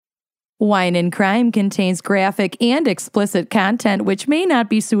Wine and Crime contains graphic and explicit content which may not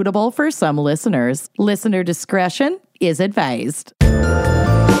be suitable for some listeners. Listener discretion is advised.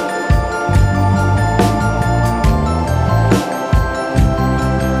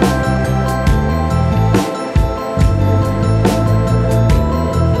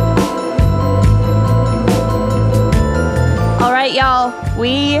 All right, y'all,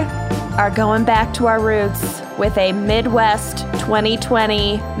 we are going back to our roots with a Midwest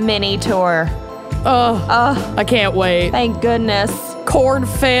 2020 mini tour. I can't wait. Thank goodness.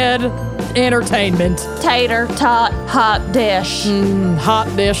 Corn-fed entertainment. Tater tot hot dish. Hot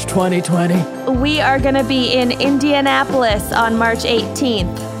dish 2020. We are going to be in Indianapolis on March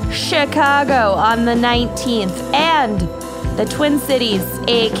 18th, Chicago on the 19th, and the Twin Cities,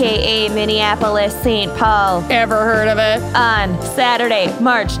 a.k.a. Minneapolis, St. Paul. Ever heard of it? On Saturday,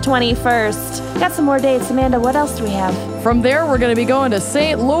 March 21st. Got some more dates. Amanda, what else do we have? From there, we're going to be going to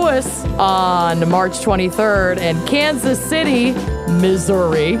St. Louis on March 23rd and Kansas City,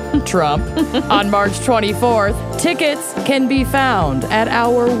 Missouri, Trump, on March 24th. Tickets can be found at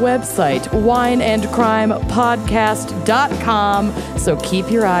our website, wineandcrimepodcast.com. So keep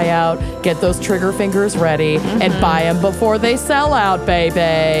your eye out, get those trigger fingers ready, and buy them before they sell out,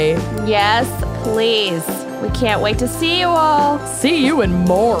 baby. Yes, please. We can't wait to see you all. See you in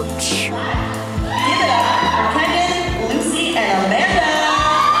March. Give it up for Kenyon, Lucy, and Amanda.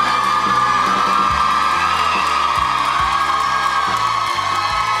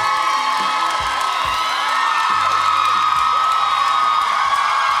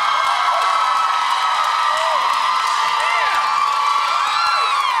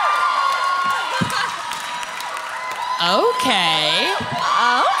 Okay.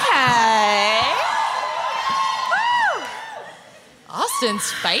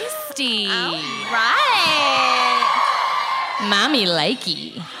 Austin's feisty. Right. Mommy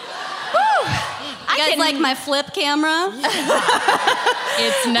likey. You guys like my flip camera?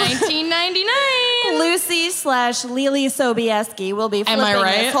 It's 1999. Lucy/Lily Sobieski will be Am I flipping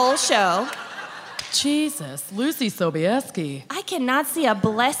right? this whole show. Jesus, Lucy Sobieski. I cannot see a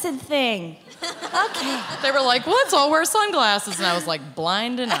blessed thing. Okay. They were like, let's all wear sunglasses. And I was like,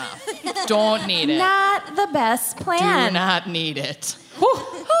 blind enough. Don't need it. Not the best Do plan. not need it.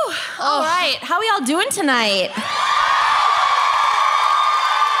 All right. How are y'all doing tonight?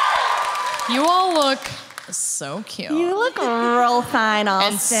 You all look so cute. You look real fine,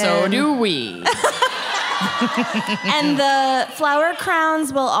 Austin. And so do we. And the flower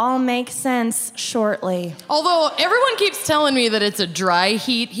crowns will all make sense shortly. Although everyone keeps telling me that it's a dry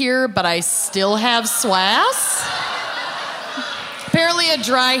heat here, but I still have swass. Apparently a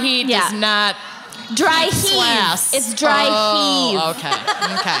dry heat does not Dry heave. swass. It's dry heave. Okay.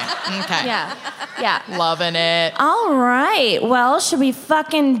 Yeah. Loving it. All right. Well, should we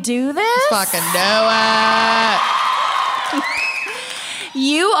fucking do this? Fucking do it.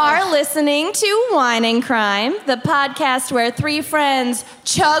 You are listening to Wine and Crime, the podcast where three friends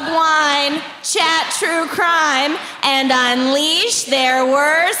chug wine, chat true crime, and unleash their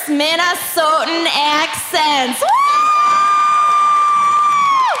worst Minnesotan accents.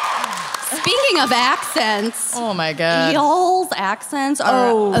 Speaking of accents, Oh my God. y'all's accents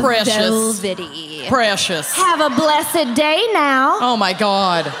are precious. velvety. Precious. Have a blessed day now. Oh my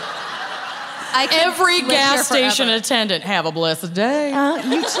God. I could Every live gas here station forever. attendant, have a blessed day.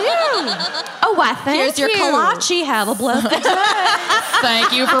 You too. Oh, why, thank Here's your you. kolache. Have a blessed day.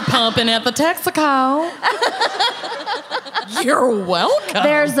 Thank you for pumping at the Texaco. You're welcome.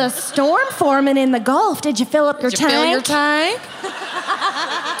 There's a storm forming in the Gulf. Did you fill up your Did you tank? fill your tank?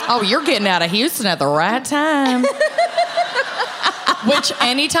 Oh, you're getting out of Houston at the right time. Which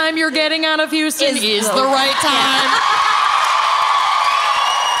anytime you're getting out of Houston is the right time.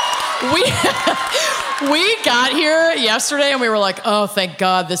 We got here yesterday and we were like, oh, thank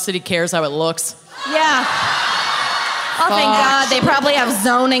God the city cares how it looks. Yeah. Oh, thank God. They probably have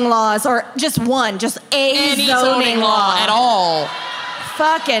zoning laws, or just one, just Any zoning law at all.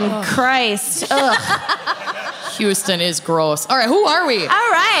 Fucking Christ. Ugh. Houston is gross. All right, who are we? All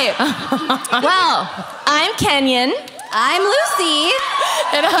right. Well, I'm Kenyon. I'm Lucy.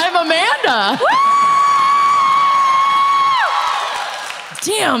 And I'm Amanda.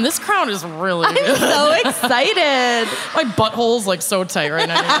 Damn, this crowd is really good. So excited. My butthole's like so tight right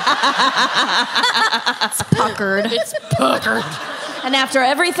now. It's puckered. It's puckered. And after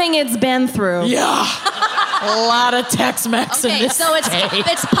everything it's been through. Yeah. A lot of Tex-Mex in Okay, this so state.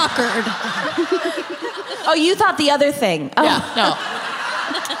 it's puckered. Oh, you thought the other thing. Oh. Yeah,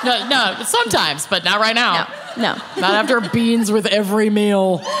 no, sometimes, but not right now. No. Not after beans with every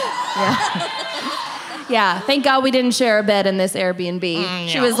meal. Yeah, thank God we didn't share a bed in this Airbnb.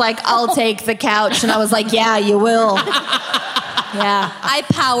 She was like, I'll take the couch. And I was like, yeah, you will. Yeah. I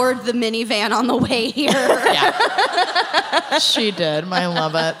powered the minivan on the way here. Yeah. She did. I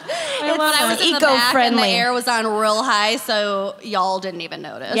love it. But I was in the back and the Eco-friendly. air was on real high, so y'all didn't even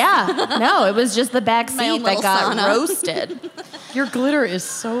notice. Yeah. No, it was just the back My own seat that little got sauna. roasted. Your glitter is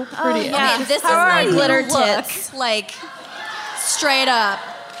so pretty. yeah. I mean, this How is are my our glitter new look. tits? Like, straight up.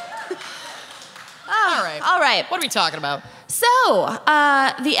 All right. All right. What are we talking about? So,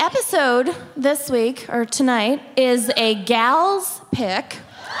 the episode this week, or tonight, is a gal's pick.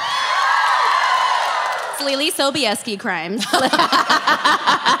 It's Lily Sobieski crimes. The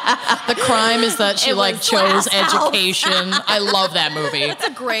crime is that she It like was chose Glass House. education. I love that movie. It's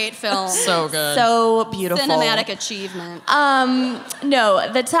a great film. So good. So beautiful. Cinematic achievement.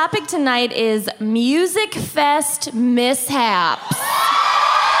 No, the topic tonight is Music Fest mishaps.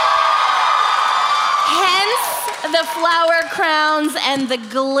 Hence the flower crowns and the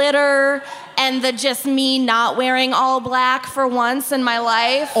glitter and the just me not wearing all black for once in my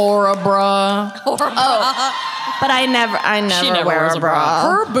life. Aura bra. But I never She never wear wears a bra.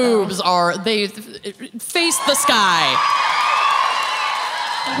 Her boobs they face the sky.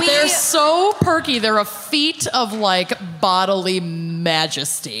 They're so perky. They're a feat of like bodily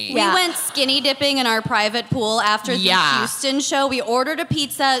majesty. We Yeah. went skinny dipping in our private pool after the Yeah. Houston show. We ordered a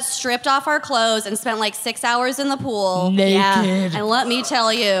pizza, stripped off our clothes, and spent like 6 hours in the pool. Naked. And let me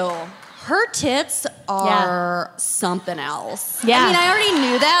tell you, her tits are something else. Yeah. I mean, I already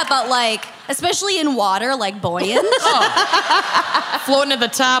knew that, but like, especially in water, like buoyant. Floating at the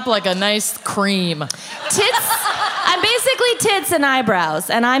top like a nice cream. Tits. I'm basically tits and eyebrows,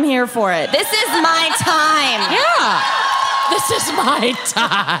 and I'm here for it. This is my time. Yeah. This is my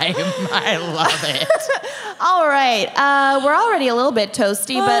time. I love it. All right. We're already a little bit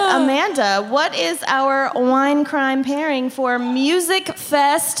toasty, but Amanda, what is our wine crime pairing for Music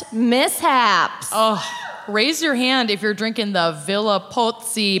Fest mishaps? Oh, raise your hand if you're drinking the Villa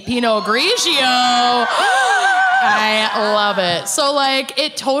Pozzi Pinot Grigio. I love it. So, like,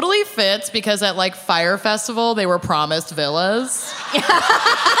 it totally fits because at, like, Fire Festival, they were promised villas.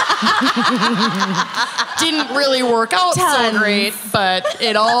 Didn't really work out Tons. so great, but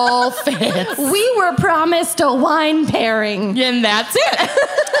it all fits. We were promised a wine pairing. And that's it.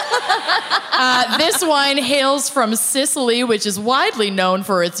 This wine hails from Sicily, which is widely known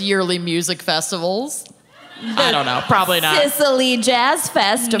for its yearly music festivals. I don't know, probably not. Sicily Jazz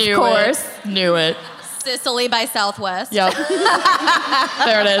Fest, of Knew course. it. Knew it. Sicily by Southwest. Yep.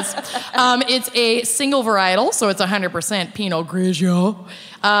 There it is. It's a single varietal, so it's 100% Pinot Grigio.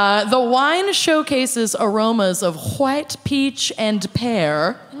 The wine showcases aromas of white peach and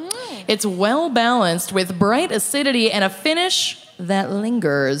pear. It's well balanced with bright acidity and a finish that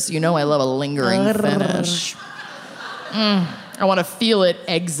lingers. You know I love a lingering finish. I want to feel it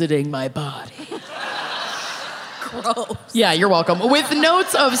exiting my body. Gross. Yeah, you're welcome. With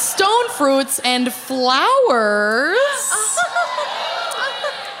notes of stone fruits and flowers.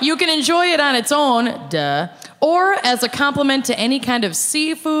 You can enjoy it on its own, duh, or as a complement to any kind of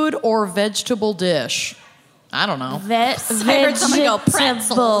seafood or vegetable dish. I don't know. I heard someone go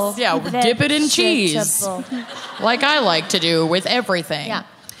pretzels. Yeah, dip it in cheese. Vegetable. Like I like to do with everything. Yeah.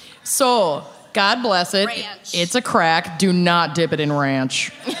 So, God bless it. Ranch. It's a crack. Do not dip it in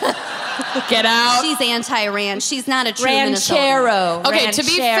ranch. Get out. She's anti-ranch. She's not a true Minnesotan. Ranchero. Okay, to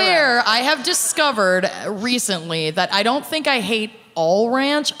be Ranchero. fair, I have discovered recently that I don't think I hate all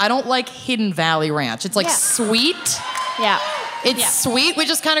ranch. I don't like Hidden Valley Ranch. It's like Yeah. sweet. Yeah. It's sweet, which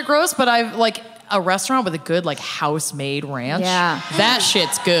is kind of gross, but I've like a restaurant with a good like house-made ranch. Yeah. That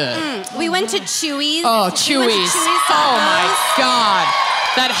shit's good. We went to Chewy's. Oh, We went to Chewy's. Oh my God.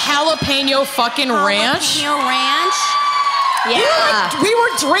 That jalapeno fucking ranch. Jalapeno ranch. Yeah. We were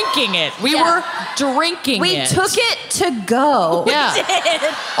drinking it. We were drinking We it. took it to go. Yeah.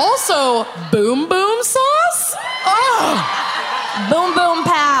 Also, boom boom sauce? Oh, Boom, boom,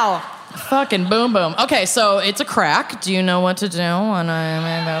 pow. fucking boom boom. Okay, so it's a crack. Do you know what to do when I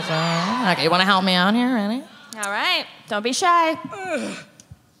make that sound? Okay, you want to help me out here, Annie? All right. Don't be shy.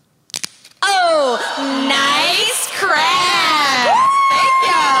 Oh, nice crack. Thank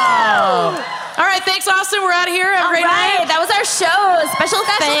you. All right, thanks, Austin. We're out of here. Have a All great right, night. that was our show. Special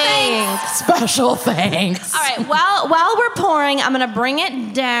thanks. Special thanks. All right, while we're pouring, I'm gonna bring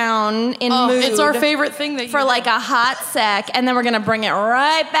it down in mood. It's our favorite thing that you for like a hot sec, and then we're gonna bring it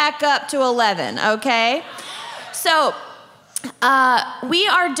right back up to 11. Okay, so. We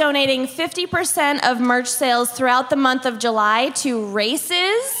are donating 50% of merch sales throughout the month of July to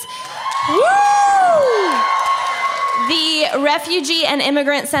races. Woo! The Refugee and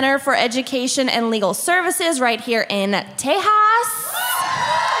Immigrant Center for Education and Legal Services right here in Tejas.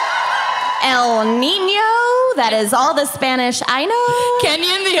 El Nino, that is all the Spanish I know.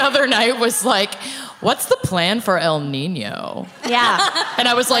 Kenyon the other night was like, what's the plan for El Nino? Yeah. And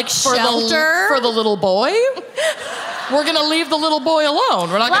I was like, for shelter? the little boy? We're going to leave the little boy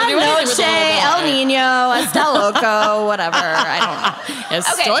alone. We're not going to do anything with the little boy. El Nino, Está Loco, whatever. I don't know.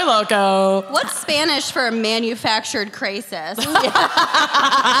 Estoy loco. What's Spanish for manufactured crisis?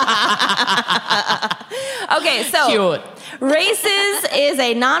 Okay, so Cute. Races is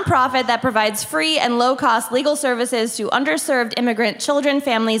a nonprofit that provides free and low-cost legal services to underserved immigrant children,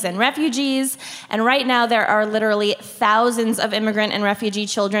 families, and refugees. And right now, there are literally thousands of immigrant and refugee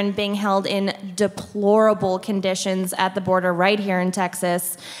children being held in deplorable conditions at the border right here in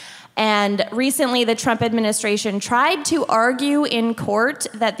Texas. And recently, the Trump administration tried to argue in court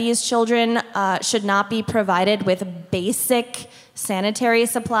that these children should not be provided with basic sanitary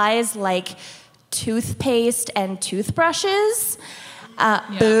supplies like toothpaste and toothbrushes.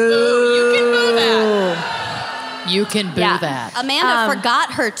 Boo. You can boo that. You can boo that. Amanda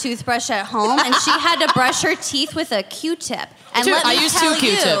forgot her toothbrush at home, and she had to brush her teeth with a Q-tip. And let me I used tell 2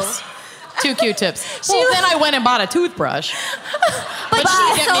 Q-tips. 2 Q-tips. Well, then I went and bought a toothbrush. But she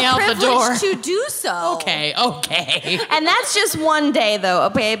she's get so me out the door. privileged to do so. Okay. And that's just one day, though,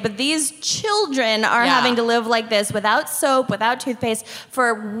 okay? But these children are having to live like this without soap, without toothpaste,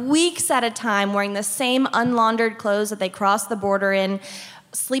 for weeks at a time, wearing the same unlaundered clothes that they crossed the border in,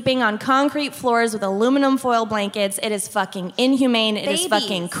 sleeping on concrete floors with aluminum foil blankets. It is fucking inhumane. It is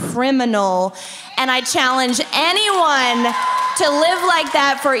fucking criminal. And I challenge anyone to live like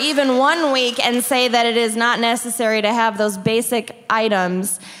that for even 1 week and say that it is not necessary to have those basic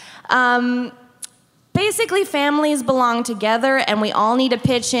items. Basically, families belong together, and we all need to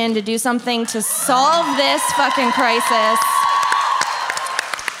pitch in to do something to solve this fucking crisis.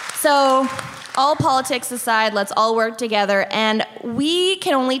 So, all politics aside, let's all work together. And we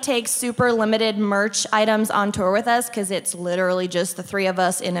can only take super limited merch items on tour with us because it's literally just the 3 of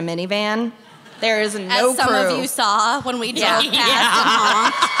us in a minivan. There is no As some crew. of you saw when we drove past and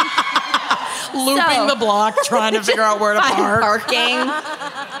honked. Looping the block, trying to figure out where to park. Parking.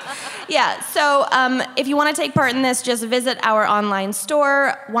 Yeah, so if you want to take part in this, just visit our online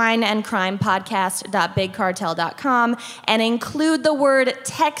store, wineandcrimepodcast.bigcartel.com, and include the word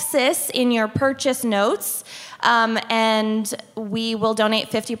Texas in your purchase notes, and we will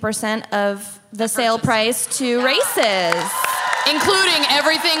donate 50% of the sale price to Races. Including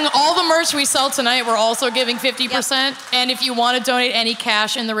everything, all the merch we sell tonight, we're also giving 50%. Yep. And if you want to donate any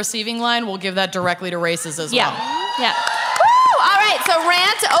cash in the receiving line, we'll give that directly to Races as well. Yeah. Woo! All right, so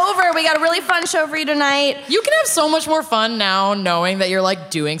rant over. We got a really fun show for you tonight. You can have so much more fun now knowing that you're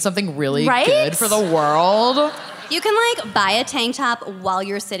like doing something really good for the world. You can like buy a tank top while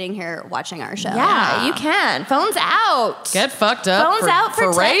you're sitting here watching our show. Yeah, you can. Phones out. Get fucked up. Phones out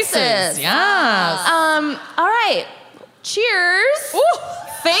for Races. Texas. Yes. All right. Cheers. Ooh,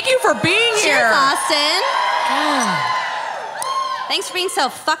 thank you for being Cheers, here. Austin. Thanks for being so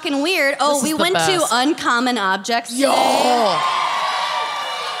fucking weird. Oh, This we is the went to best. Uncommon Objects Yo. today.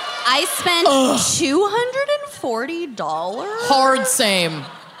 I spent $240. Hard same.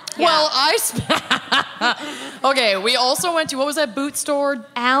 Yeah. Well, okay, we also went to, what was that boot store?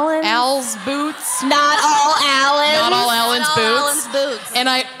 Al's Boots. Not all Allen's. Not all Allen's Not Boots. all Allen's Boots. And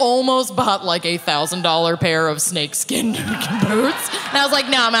I almost bought like $1,000 pair of snakeskin boots. And I was like,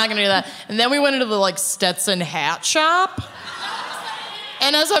 no, I'm not gonna do that. And then we went into the like Stetson hat shop.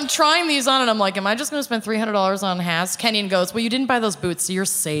 And as I'm trying these on, and I'm like, am I just gonna spend $300 on hats? Kenyon goes, well, you didn't buy those boots, so you're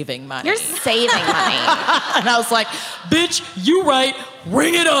saving money. You're saving money. And I was like, bitch, you right,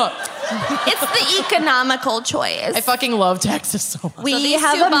 ring it up. It's the economical choice. I fucking love Texas so much. We these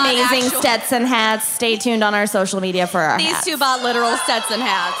have two bought amazing actual- Stetson hats. Stay tuned on our social media for our These hats. two bought literal Stetson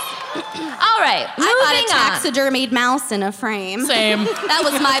hats. All right, I bought a moving on. taxidermied mouse in a frame. Same. That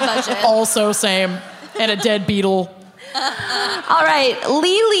was my budget. Also same. And a dead beetle. All right,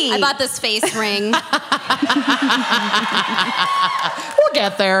 Lily. I bought this face ring. We'll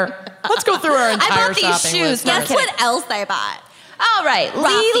get there. Let's go through our entire bought these shopping shoes. list. No Guess first. what else I bought? All right,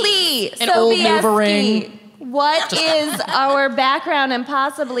 Lily. An old Sobieski. Nuva ring. What is our background and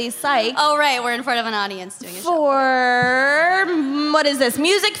possibly psych Oh, right. We're in front of an audience doing a show. for, what is this,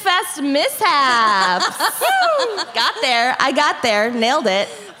 Music Fest Mishaps? Got there. I got there. Nailed it.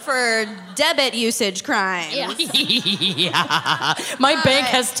 For debit usage crimes. Yeah. My bank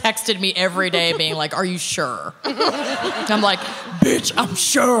has texted me every day being like, are you sure? I'm like, bitch, I'm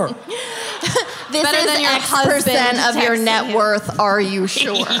sure. This Better is than your X husband percent of your texting net you. worth. Are you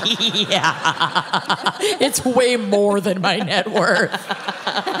sure? Yeah. It's way more than my net worth.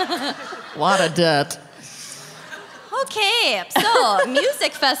 A lot of debt. Okay, so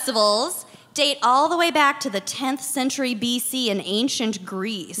music festivals date all the way back to the 10th century BC in ancient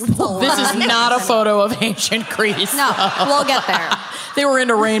Greece. This is not a photo of ancient Greece. No, we'll get there. They were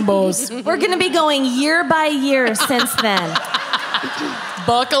into rainbows. We're going to be going year by year since then.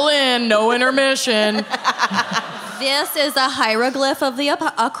 Buckle in, no intermission. This is a hieroglyph of the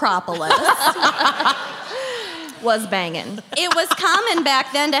Acropolis. Was banging. It was common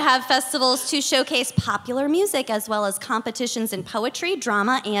back then to have festivals to showcase popular music as well as competitions in poetry,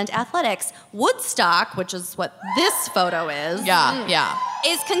 drama, and athletics. Woodstock, which is what this photo is, Yeah.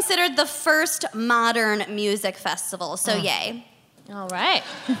 is considered the first modern music festival. So yay. All right.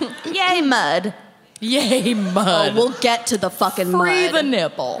 Yay, mud. Yay, mud. We'll get to the fucking Free mud. the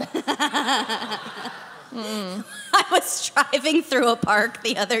nipple. I was driving through a park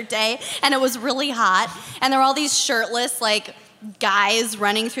the other day, and it was really hot, and there were all these shirtless, like, guys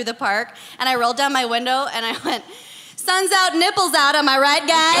running through the park, and I rolled down my window, and I went, sun's out, nipples out, am I right,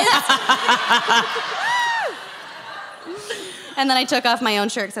 guys? And then I took off my own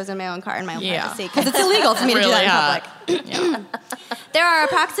shirt because I was in my own car in my own privacy, because it's illegal for me to do that in public. There are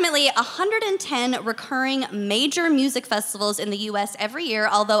approximately 110 recurring major music festivals in the U.S. every year,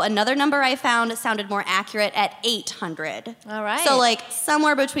 although another number I found sounded more accurate at 800. All right. So, like,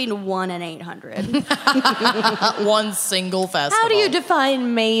 somewhere between 1 and 800. One single festival. How do you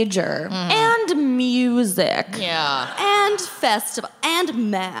define major and music? Yeah. And festival.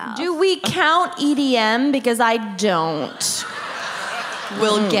 And math. Do we count EDM? Because I don't.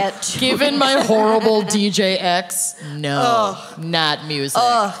 We'll get to Given my horrible DJ X, no, not music.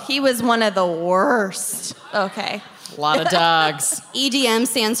 Oh, he was one of the worst. Okay. A lot of dogs. EDM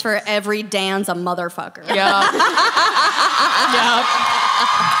stands for every Dan's a motherfucker. Yeah. Yeah.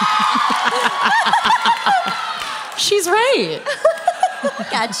 She's right.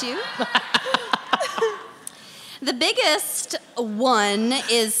 Got you. The biggest one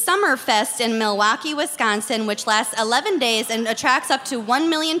is Summerfest in Milwaukee, Wisconsin, which lasts 11 days and attracts up to 1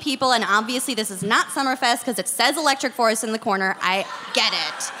 million people. And obviously, this is not Summerfest because it says Electric Forest in the corner. I get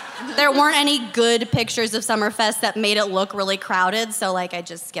it. There weren't any good pictures of Summerfest that made it look really crowded, so like I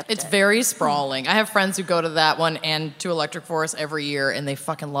just skipped It's it. very sprawling. I have friends who go to that one and to Electric Forest every year, and they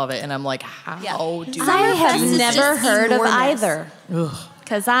fucking love it. And I'm like, how do I have is never just heard enormous. of either.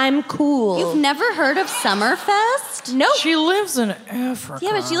 Because I'm cool. You've never heard of Summerfest? Nope. She lives in Africa.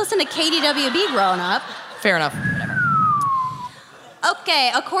 Yeah, but you listened to KDWB growing up. Fair enough.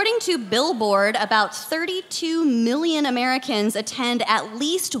 Okay, according to Billboard, about 32 million Americans attend at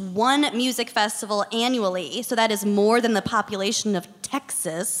least one music festival annually. So that is more than the population of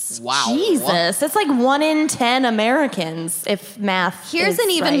Texas. Wow. Jesus. That's like 1 in 10 Americans, if math Here's is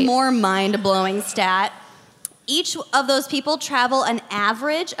an even right. more mind-blowing stat. Each of those people travel an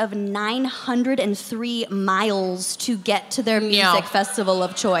average of 903 miles to get to their music festival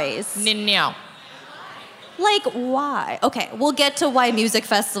of choice. No. Like, why? Okay, we'll get to why music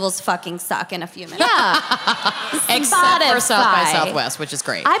festivals fucking suck in a few minutes. Yeah. Except for South by Spotify. Southwest, which is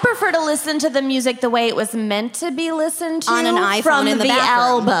great. I prefer to listen to the music the way it was meant to be listened to On an iPhone from in the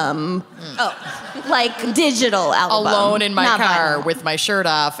bathroom. album. Oh, Like digital album. Alone in my not car vinyl. with my shirt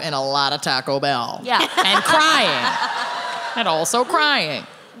off and a lot of Taco Bell. Yeah. And crying. And also crying.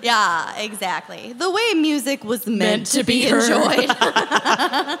 yeah, exactly. The way music was meant to be heard. enjoyed.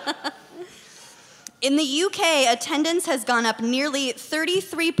 In the UK, attendance has gone up nearly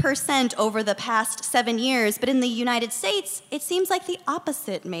 33% over the past 7 years, but in the United States, it seems like the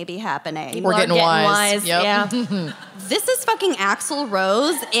opposite may be happening. We're getting wise. Yep. Yeah. This is fucking Axl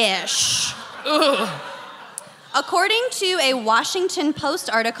Rose-ish. According to a Washington Post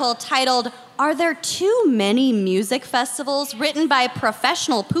article titled, "Are There Too Many Music Festivals?" written by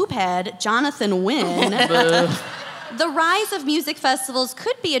professional poophead Jonathan Wynn, the rise of music festivals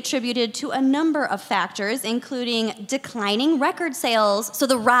could be attributed to a number of factors, including declining record sales, so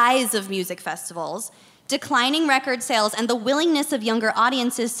the rise of music festivals, declining record sales, and the willingness of younger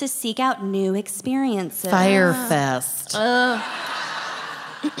audiences to seek out new experiences. Firefest.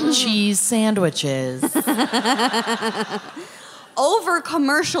 Cheese sandwiches.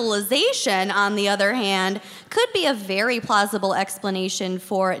 Over-commercialization, on the other hand, could be a very plausible explanation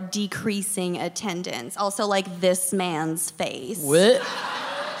for decreasing attendance. Also, like this man's face. What?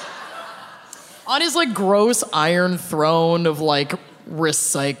 On his like gross iron throne of like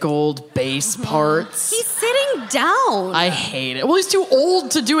recycled bass parts. He's sitting down. I hate it. Well, he's too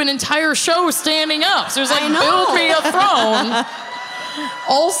old to do an entire show standing up. So he's like, I know. build me a throne.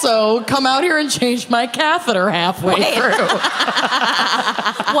 Also, come out here and change my catheter halfway through.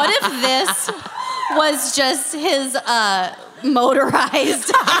 What if this was just his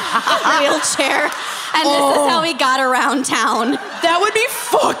motorized wheelchair, and this is how he got around town? That would be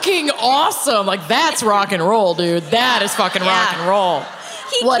fucking awesome. Like, that's rock and roll, dude. That is fucking rock and roll.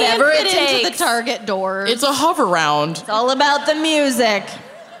 He Whatever can't it fit into the takes. Target doors. It's a hover round. It's all about the music.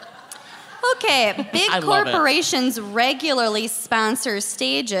 Okay, big I love it. corporations regularly sponsor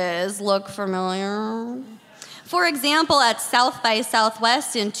stages. Look familiar? For example, at South by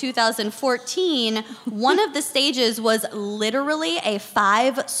Southwest in 2014, one of the stages was literally a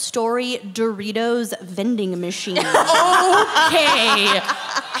 5-story Doritos vending machine. Okay.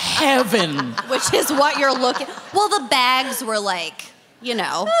 Heaven. Which is what you're looking. Well, the bags were like, you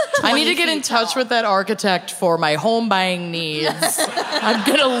know. I need to 20 get in feet touch tall. with that architect for my home buying needs. I'm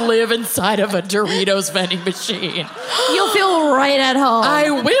gonna live inside of a Doritos vending machine. You'll feel right at home.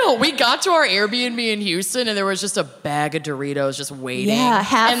 I will. We got to our Airbnb in Houston and there was just a bag of Doritos just waiting. Yeah,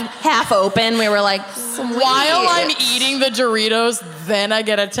 half open. We were like, While I'm eating the Doritos, then I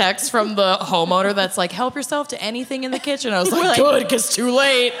get a text from the homeowner that's like, help yourself to anything in the kitchen. I was like, good, because too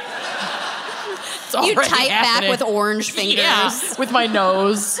late. It's You already type happening. back with orange fingers. Yeah, with my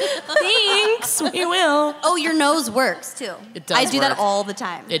nose. Thanks, we will. Oh, your nose works too. It does I do that work. all the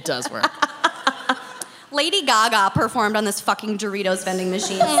time. It does work. Lady Gaga performed on this fucking Doritos vending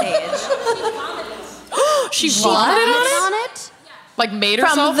machine stage. She vomited on it? on it? Like made from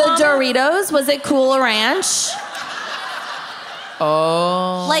herself the vomit? Doritos. Was it Cool Ranch?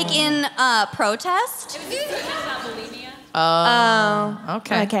 Oh. Like in protest?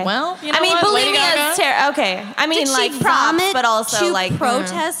 Okay. Okay. Well, you know I mean, what? Lady bulimia Gaga? is terrible. Okay. I mean, Did like she props, vomit but also to like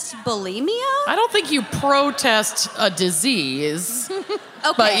protest bulimia? I don't think you protest a disease.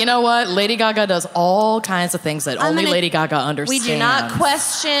 Okay. But you know what? Lady Gaga does all kinds of things that only gonna- Lady Gaga We understands. do not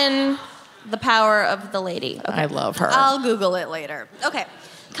question the power of the lady. Okay. I love her. I'll Google it later. Okay.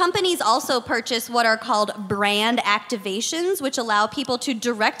 Companies also purchase what are called brand activations, which allow people to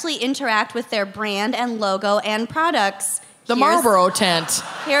directly interact with their brand and logo and products. the Marlboro tent.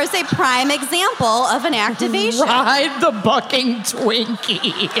 Here's a prime example of an activation. Ride the bucking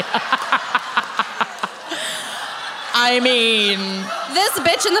Twinkie. I mean, This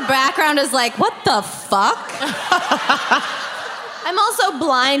bitch in the background is like, what the fuck? I'm also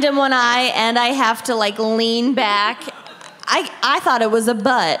blind in one eye, and I have to like lean back. I thought it was a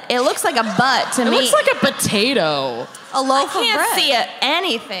butt. It looks like a butt to it me. looks like a potato. A I loaf of can't bread. see it,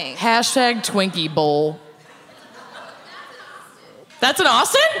 anything. Hashtag Twinkie Bowl. That's in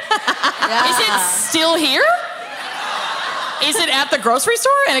Austin? Is it still here? Is it at the grocery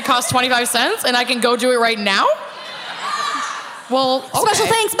store and it costs 25 cents and I can go do it right now? Well, okay. Special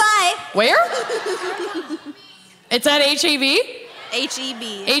thanks, bye. Where? It's at HEB?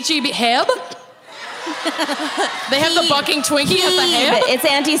 H-E-B. HEB? Heb? They have the bucking Twinkie at the Heb? It's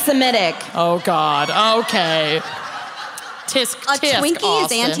anti-Semitic. Oh, God. Okay. Tisk, A tisk, Twinkie is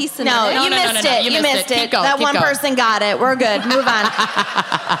Austin. anti-Semitic? No, No, you no, no, missed no, no. it. You You missed missed it. it. Keep going, That keep one going. person got it. We're good. Move on.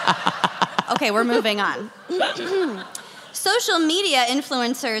 Okay, we're moving on. Social media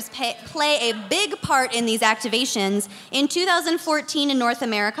influencers play a big part in these activations. In 2014 in North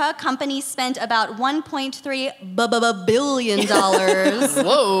America, companies spent about $1.3 billion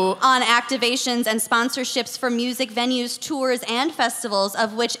Whoa. on activations and sponsorships for music venues, tours, and festivals,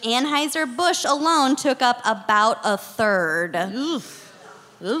 of which Anheuser-Busch alone took up about a third.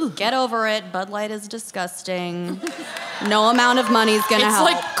 Get over it. Bud Light is disgusting. No amount of money is going to It's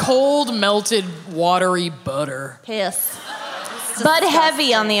help. like cold, melted, watery butter. piss. Bud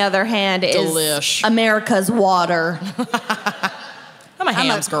Heavy, on the other hand, is Delish. America's water. I'm a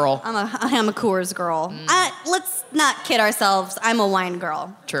hams girl. I am a Coors girl. Let's not kid ourselves. I'm a wine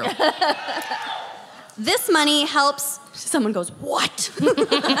girl. True. This money helps. Someone goes, what?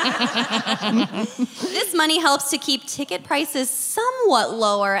 This money helps to keep ticket prices somewhat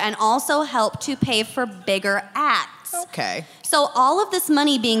lower and also help to pay for bigger acts. Okay. So all of this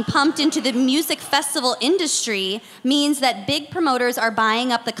money being pumped into the music festival industry means that big promoters are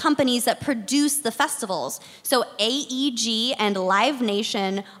buying up the companies that produce the festivals. So AEG and Live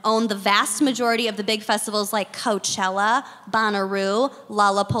Nation own the vast majority of the big festivals like Coachella, Bonnaroo,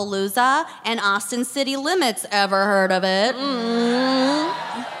 Lollapalooza, and Austin City Limits. Ever heard of it?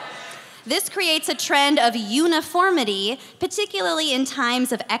 This creates a trend of uniformity, particularly in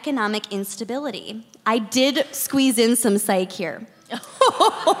times of economic instability. I did squeeze in some psych here.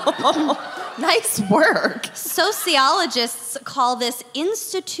 Nice work. Sociologists call this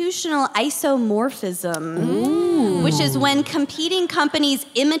institutional isomorphism. which is when competing companies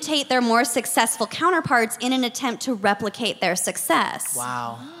imitate their more successful counterparts in an attempt to replicate their success.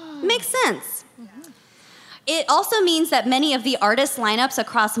 Wow. Makes sense. It also means that many of the artist lineups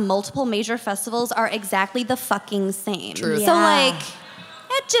across multiple major festivals are exactly the fucking same. Truth. So, Yeah.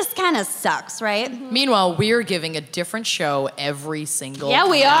 it just kind of sucks, right? Meanwhile, we're giving a different show every single Yeah,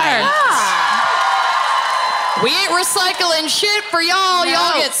 we night. are. We ain't recycling shit for y'all. No.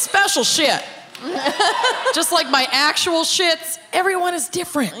 Y'all get special shit. Just like my actual shits, everyone is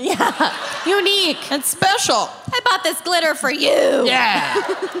different. Yeah. Unique. And special. I bought this glitter for you. Yeah.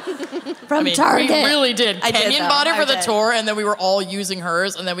 From We Target. really did. I did, Kenyon though. bought it for I the did. tour, and then we were all using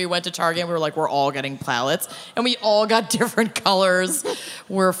hers, and then we went to Target, and we were like, we're all getting palettes, and we all got different colors.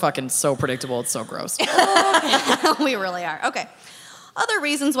 We're fucking so predictable. It's so gross. We really are. Okay. Other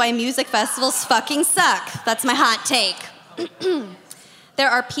reasons why music festivals fucking suck. That's my hot take. There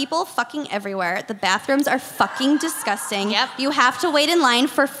are people fucking everywhere. The bathrooms are fucking disgusting. Yep. You have to wait in line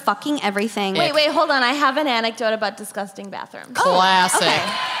for fucking everything. Wait, hold on. I have an anecdote about disgusting bathrooms. Classic. Okay.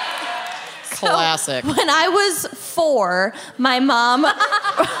 Classic. When I was 4, my mom...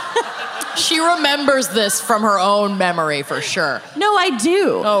 She remembers this from her own memory for sure. No, I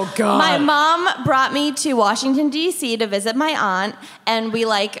do. Oh, God. My mom brought me to Washington, D.C. to visit my aunt, and we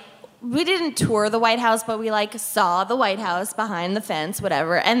didn't tour the White House, but we saw the White House behind the fence,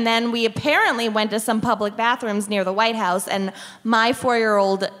 whatever. And then we apparently went to some public bathrooms near the White House, and my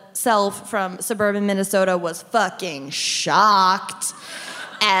 4-year-old self from suburban Minnesota was fucking shocked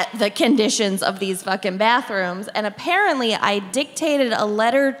at the conditions of these fucking bathrooms. And apparently I dictated a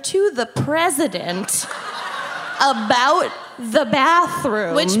letter to the president about the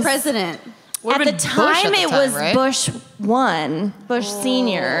bathrooms. Which president? Would've At the been Bush time, at the it time, was right? Bush 1, Bush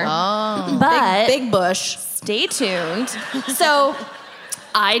Senior. But Big Bush. stay tuned. So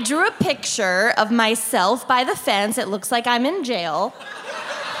I drew a picture of myself by the fence. It looks like I'm in jail.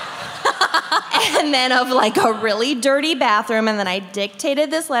 And then of a really dirty bathroom, and then I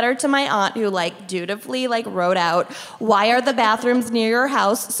dictated this letter to my aunt, who dutifully wrote out, "Why are the bathrooms near your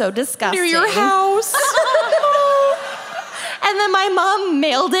house so disgusting?" Near your house. And then my mom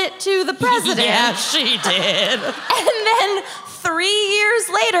mailed it to the president. Yeah, she did. And then 3 years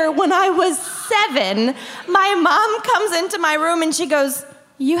later, when I was 7, my mom comes into my room and she goes,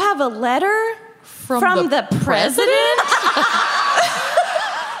 "You have a letter from the president?"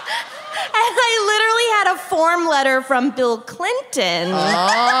 And I literally had a form letter from Bill Clinton.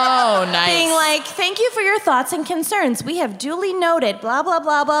 Oh, nice. Being like, "Thank you for your thoughts and concerns. We have duly noted, blah, blah,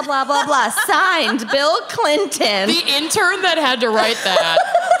 blah, blah, blah, blah, blah." Signed, Bill Clinton. The intern that had to write that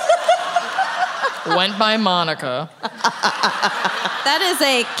went by Monica. That is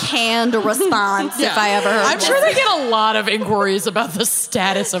a canned response if I ever heard I'm one. sure they get a lot of inquiries about the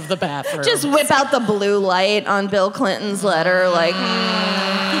status of the bathroom. Just whip out the blue light on Bill Clinton's letter,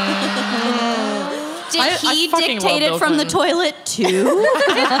 Did I he fucking love dictate it Bill from the Clinton. toilet too?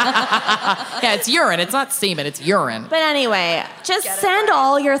 Yeah, it's urine. It's not semen. It's urine. But anyway, just send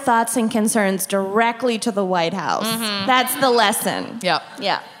all your thoughts and concerns directly to the White House. That's the lesson. Yep.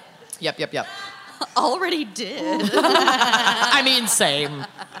 Yeah. Yep. Already did. I mean, same.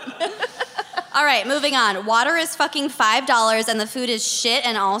 All right, moving on. Water is fucking $5 and the food is shit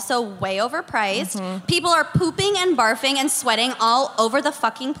and also way overpriced. People are pooping and barfing and sweating all over the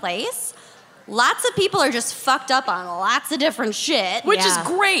fucking place. Lots of people are just fucked up on lots of different shit. Which is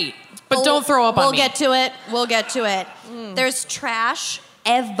great. But don't throw up on We'll me. get to it. We'll get to it. There's trash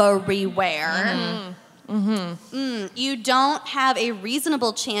everywhere. You don't have a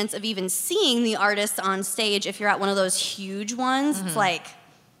reasonable chance of even seeing the artists on stage if you're at one of those huge ones. It's I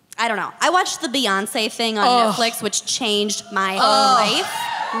don't know. I watched the Beyonce thing on Netflix, which changed my life.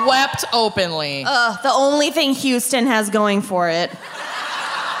 Wept openly. The only thing Houston has going for it.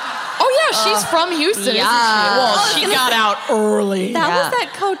 Oh, yeah, she's from Houston, isn't she? Well, she got out early. That was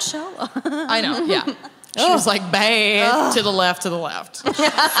that Coachella. I know, yeah. She was like, babe, to the left, to the left. So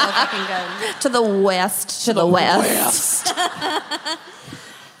fucking good. To the west, to the west.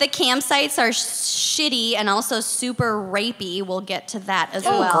 The campsites are shitty and also super rapey. We'll get to that as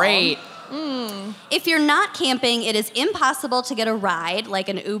well. Oh, great. If you're not camping, it is impossible to get a ride like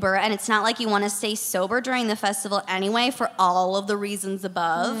an Uber, and it's not like you want to stay sober during the festival anyway for all of the reasons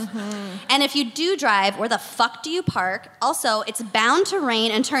above. And if you do drive, where the fuck do you park? Also, it's bound to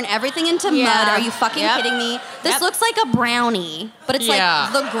rain and turn everything into mud. Are you fucking kidding me? This looks like a brownie, but it's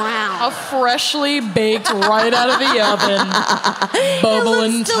like the ground. A freshly baked right out of the oven,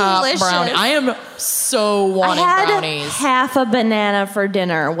 bubbling top delicious. brownie. I am so wanting I had brownies. half a banana for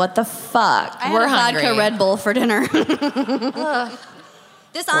dinner. What the fuck? I had We're a vodka hungry. Red Bull for dinner.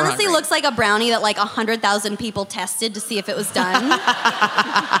 This honestly hungry. looks like a brownie that like 100,000 people tested to see if it was done.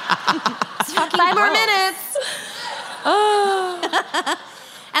 It's fucking 5 more gross. minutes.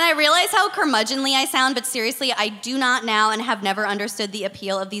 And I realize how curmudgeonly I sound, but seriously, I do not now and have never understood the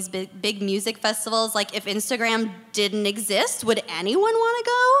appeal of these big music festivals. Like, if Instagram didn't exist, would anyone want to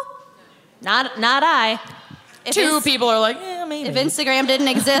go? Not I. If Two Ins- people are like, yeah, maybe. If Instagram didn't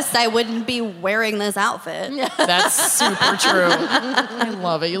exist, I wouldn't be wearing this outfit. That's super true. I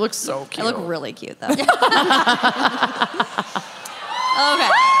love it. You look so I cute. look really cute, though. Okay.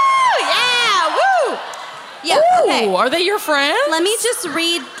 Yeah, woo! Yeah, Ooh, okay. are they your friends? Let me just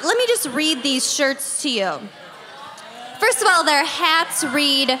read these shirts to you. First of all, their hats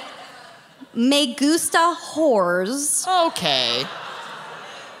read "Me gusta whores." Okay.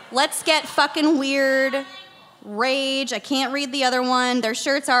 Let's get fucking weird. Rage. I can't read the other one. Their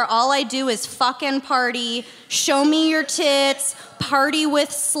shirts are "All I do is fucking party." "Show me your tits." "Party with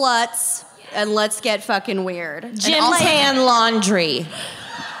sluts." And "Let's get fucking weird." Gym tan laundry.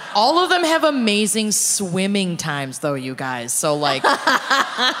 All of them have amazing swimming times, though, you guys. So, like,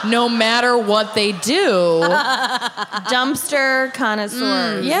 no matter what they do, Dumpster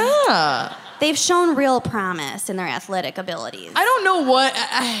connoisseurs. yeah. They've shown real promise in their athletic abilities. I don't know what.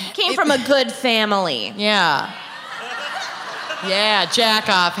 Came from a good family. Yeah. Yeah, jack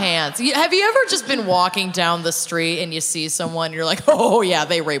off hands. Have you ever just been walking down the street and you see someone, you're like, oh, yeah,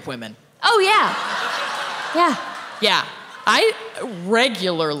 they rape women? Oh, yeah. Yeah. Yeah. I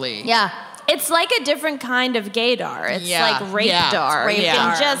regularly. Yeah. It's like a different kind of gaydar. It's Yeah. like rape-dar. Yeah. You Yeah.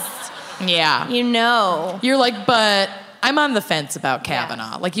 can just, Yeah. you know. You're like, but I'm on the fence about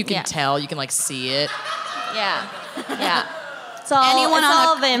Kavanaugh. Like, you can Yeah. tell, you can, like, see it. Yeah. Yeah. It's all, Anyone it's on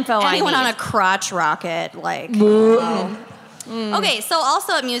all the info I anyone need. on a crotch rocket, like. Okay, so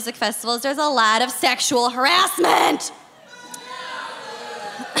also at music festivals, there's a lot of sexual harassment.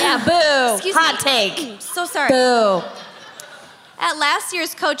 Yeah, boo. Excuse Hot me. take. So sorry. Boo. At last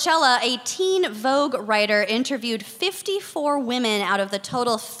year's Coachella, a teen Vogue writer interviewed 54 women out of the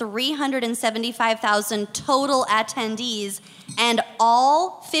total 375,000 total attendees, and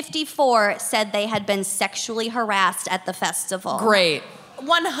all 54 said they had been sexually harassed at the festival. Great.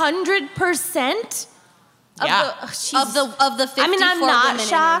 100%? Yeah. Of the 54 I mean, I'm not women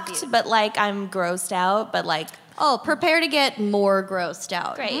shocked, interviewed. but like I'm grossed out, but like Oh, prepare to get more grossed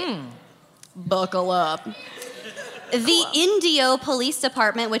out. great. Buckle up. The Indio Police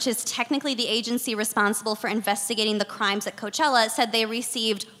Department, which is technically the agency responsible for investigating the crimes at Coachella, said they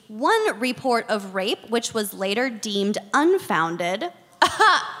received one report of rape, which was later deemed unfounded,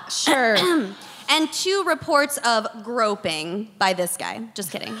 Sure. and 2 reports of groping by this guy.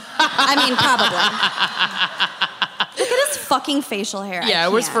 Just kidding. I mean, probably. Look at his fucking facial hair. Yeah, I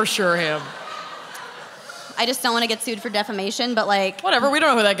it was can't. for sure him. I just don't want to get sued for defamation, but like, Whatever, we don't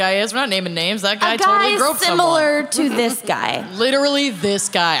know who that guy is. We're not naming names. That guy A totally guy groped similar to this guy. someone. Literally this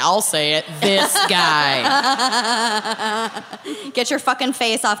guy. I'll say it. This guy. get your fucking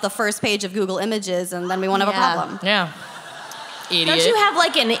face off the first page of Google Images, and then we won't have a Yeah. problem. Yeah. Idiot. Don't you have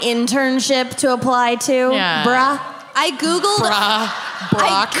like an internship to apply to, Yeah. bruh? I Googled.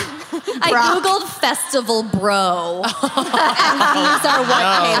 Brock. I Googled festival bro. And these are what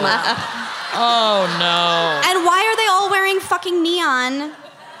came up. Oh, no. And why are they all wearing fucking neon?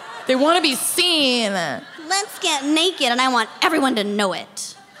 They want to be seen. Let's get naked, and I want everyone to know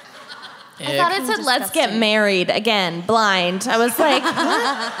it. I thought it said "Let's get married" again. Blind. I was like,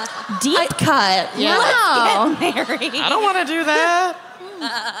 what? Deep cut. Yeah. Wow. Married. I don't want to do that.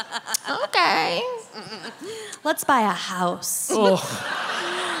 Okay. Let's buy a house. Oh.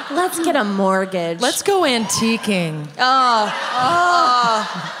 Let's get a mortgage. Let's go antiquing.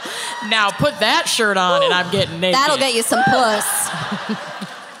 Now put that shirt on and I'm getting naked. That'll get you some puss.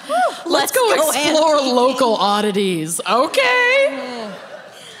 Let's go explore local oddities. Okay.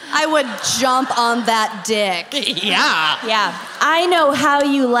 I would jump on that dick. Yeah. Yeah. I know how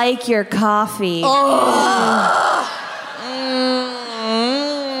you like your coffee.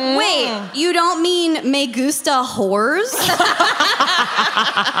 Wait, you don't mean me gusta whores?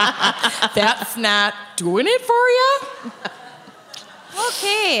 That's not doing it for you?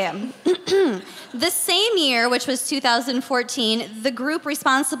 Okay. The same year, which was 2014, the group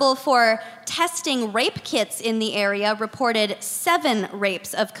responsible for testing rape kits in the area reported 7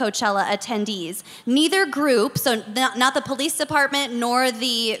 rapes of Coachella attendees. Neither group, so not the police department nor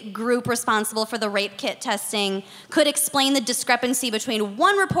the group responsible for the rape kit testing, could explain the discrepancy between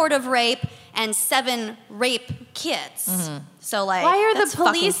 1 report of rape and 7 rape kits. So, like, Why are that's the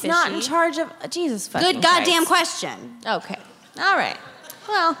police fucking not in fishy. charge of Jesus fucking Good goddamn Christ. question. Okay. All right.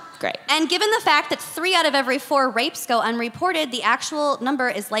 Well, great. And given the fact that 3 out of every 4 rapes go unreported, the actual number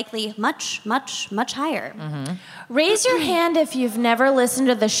is likely much, much, much higher. Raise your hand if you've never listened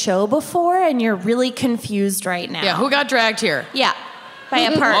to the show before and you're really confused right now. Yeah, who got dragged here? Yeah, by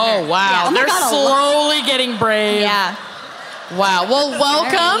a partner. Oh, wow. Yeah. Oh my They're God, slowly getting brave. Yeah. Wow. Well,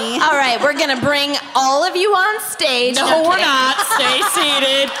 welcome. All right, we're going to bring all of you on stage. No, we're not. Stay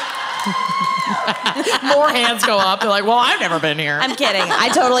seated. More hands go up. They're like, well, I've never been here. I'm kidding. I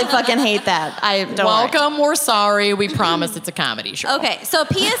totally fucking hate that. Welcome. We're sorry. We promise it's a comedy show. Okay, so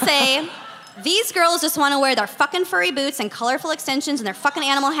PSA, these girls just want to wear their fucking furry boots and colorful extensions and their fucking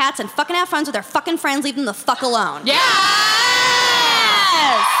animal hats and fucking have fun with their fucking friends. Leave them the fuck alone. Yes!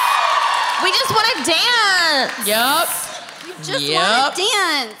 We just want to dance. Yep. Just want to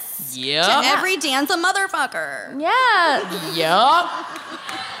dance. Yep. To every dance a motherfucker. Yeah. Yep.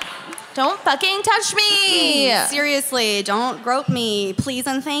 Don't fucking touch me. Seriously, don't grope me, please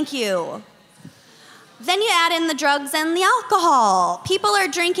and thank you. Then you add in the drugs and the alcohol. People are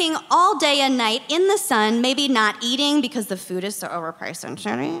drinking all day and night in the sun, maybe not eating because the food is so overpriced and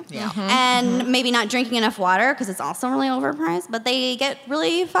shitty. Yeah. And maybe not drinking enough water because it's also really overpriced, but they get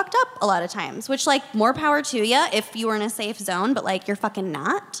really fucked up a lot of times, which, like, more power to you if you were in a safe zone, but, like, you're fucking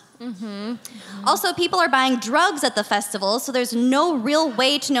not. Also, people are buying drugs at the festival, so there's no real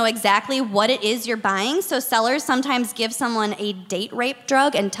way to know exactly what it is you're buying. So sellers sometimes give someone a date rape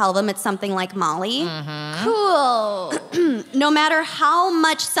drug and tell them it's something like Molly. Cool. No matter how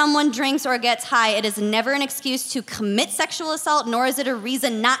much someone drinks or gets high, it is never an excuse to commit sexual assault, nor is it a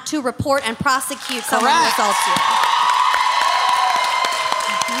reason not to report and prosecute someone who assaults you.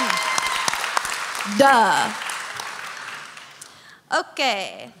 Duh.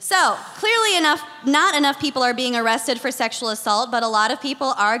 Okay, so clearly not enough people are being arrested for sexual assault, but a lot of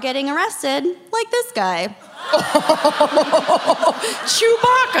people are getting arrested, like this guy.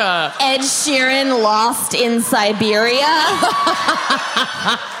 Chewbacca. Ed Sheeran lost in Siberia.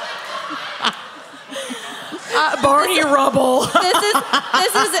 Barney Rubble. This is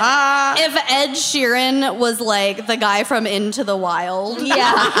if Ed Sheeran was like the guy from Into the Wild.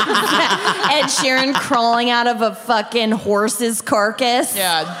 Yeah. Ed Sheeran crawling out of a fucking horse's carcass.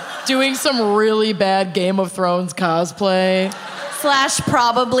 Yeah, doing some really bad Game of Thrones cosplay. /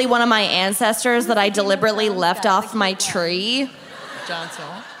 probably one of my ancestors that I deliberately left off my tree. Jon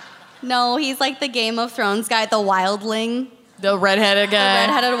Snow. No, he's like the Game of Thrones guy, the wildling. The redheaded guy.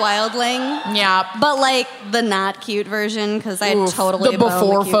 The redheaded wildling. Yeah. But like the not cute version, because I Oof. totally The boned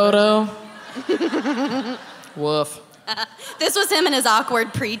before cute photo. Woof. This was him in his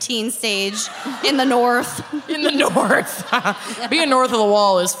awkward preteen stage in the north. In the north. Being north of the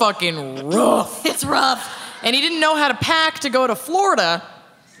wall is fucking rough. It's rough. And he didn't know how to pack to go to Florida.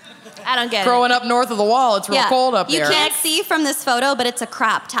 I don't get Growing up north of the wall, it's real cold up there. You can't see from this photo, but it's a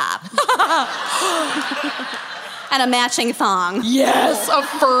crop top. And a matching thong. Yes, a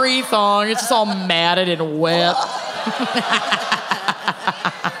furry thong. It's just all matted and wet.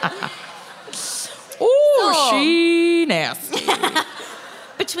 Ooh, she nasty.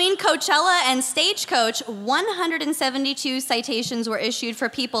 Between Coachella and Stagecoach, 172 citations were issued for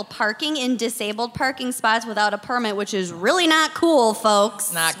people parking in disabled parking spots without a permit, which is really not cool,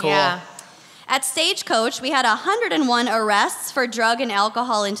 folks. Not cool. Yeah. At Stagecoach, we had 101 arrests for drug and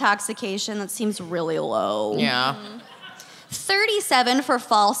alcohol intoxication. That seems really low. Yeah. 37 for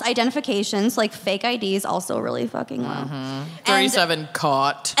false identifications, like fake IDs, also really fucking low. 37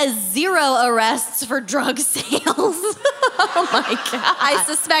 caught. And 0 arrests for drug sales. Oh my God. I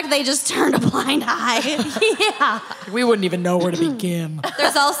suspect they just turned a blind eye. Yeah. We wouldn't even know where to begin.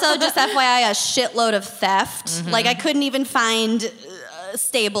 There's also, just FYI, a shitload of theft. Like, I couldn't even find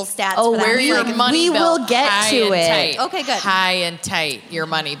stable stats Oh, for that. Wear your Like, money we belt will get high to and it. tight. Okay, good. High and tight, your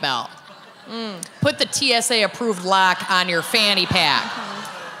money belt. Put the TSA approved lock on your fanny pack.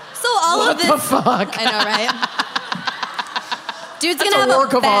 So all of this... What the fuck? I know, right? Dude's That's gonna a have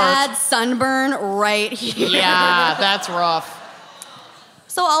work a of bad sunburn right here. Yeah, that's rough.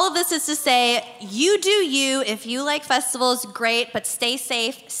 So all of this is to say, you do you. If you like festivals, great, but stay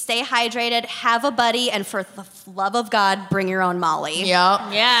safe, stay hydrated, have a buddy, and for the love of God, bring your own Molly. Yep.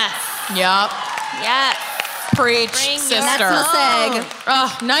 Yes. Yep. Yes. Preach, Bring your sister. That's the seg.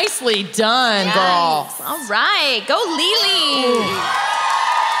 Oh, nicely done, girl. Yes. All right. Go Lily.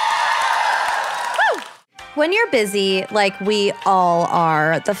 When you're busy, like we all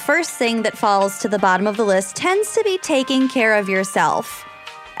are, the first thing that falls to the bottom of the list tends to be taking care of yourself.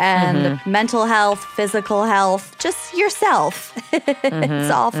 And mental health, physical health, just yourself.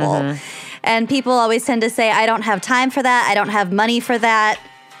 It's awful. And people always tend to say, I don't have time for that. I don't have money for that.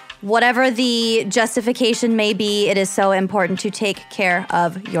 whatever the justification may be, it is so important to take care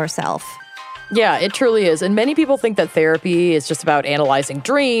of yourself. Yeah, it truly is. And many people think that therapy is just about analyzing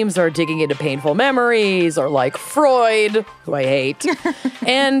dreams or digging into painful memories or like Freud, who I hate.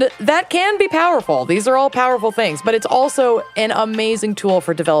 And that can be powerful. These are all powerful things, but it's also an amazing tool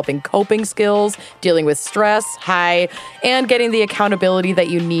for developing coping skills, dealing with stress, and getting the accountability that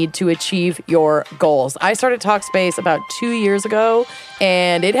you need to achieve your goals. I started Talkspace about 2 years ago,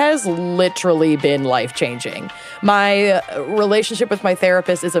 and it has literally been life-changing. My relationship with my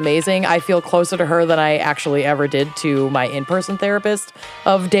therapist is amazing. I feel closer to her than I actually ever did to my in-person therapist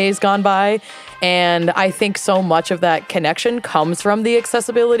of days gone by. And I think so much of that connection comes from the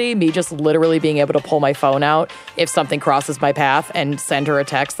accessibility, me just literally being able to pull my phone out if something crosses my path and send her a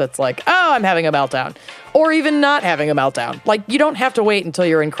text that's like, oh, I'm having a meltdown. Or even not having a meltdown. Like, you don't have to wait until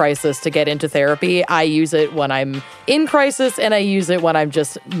you're in crisis to get into therapy. I use it when I'm in crisis, and I use it when I'm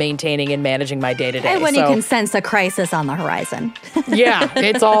just maintaining and managing my day-to-day. And when you can sense a crisis on the horizon. Yeah,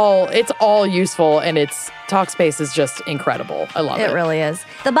 it's all useful, and Talkspace is just incredible. I love it. It really is.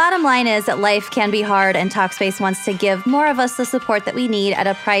 The bottom line is that life can be hard, and Talkspace wants to give more of us the support that we need at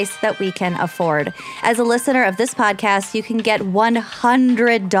a price that we can afford. As a listener of this podcast, you can get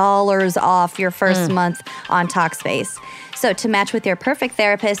 $100 off your first month on Talkspace. So to match with your perfect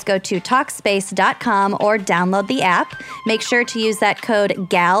therapist, go to Talkspace.com or download the app. Make sure to use that code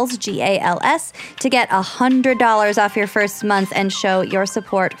GALS, G-A-L-S, to get $100 off your first month and show your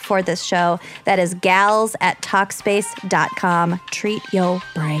support for this show. That is GALS at Talkspace.com. Treat your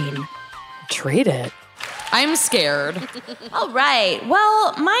brain. Treat it. I'm scared. All right.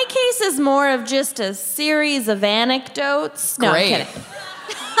 Well, my case is more of just a series of anecdotes. No, Great. I'm kidding.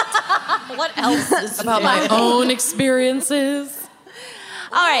 What else is About my own experiences.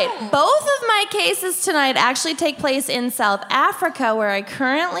 All right. Both of my cases tonight actually take place in South Africa, where I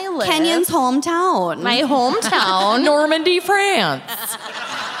currently live. Kenyon's hometown? My hometown. Normandy, France.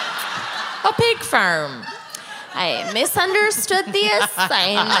 A pig farm. I misunderstood the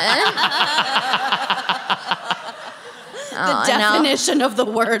assignment. The definition of the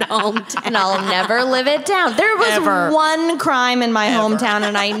word hometown. And I'll never live it down. There was Ever. one crime in my hometown,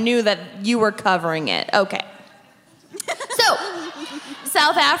 and I knew that you were covering it. Okay. So,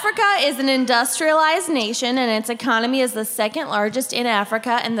 South Africa is an industrialized nation, and its economy is the second largest in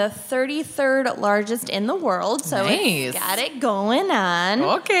Africa and the 33rd largest in the world. So Nice. it's got it going on.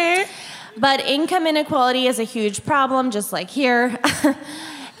 Okay. But income inequality is a huge problem, just like here.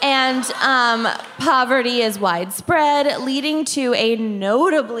 And poverty is widespread, leading to a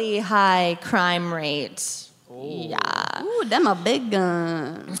notably high crime rate. Yeah. Ooh, them a big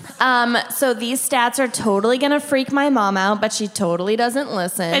gun. So these stats are totally going to freak my mom out, but she totally doesn't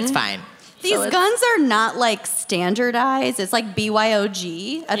listen. It's fine. These guns are not like standardized. It's like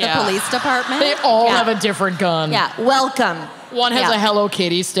BYOG at Yeah. the police department. They all have a different gun. Yeah, welcome. One has Yeah. a Hello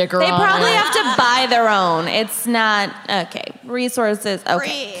Kitty sticker They on probably it. have to buy their own. It's not, okay, resources,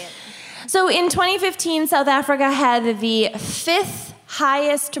 okay. So in 2015, South Africa had the 5th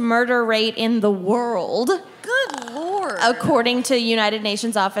highest murder rate in the world. Good Lord. According to United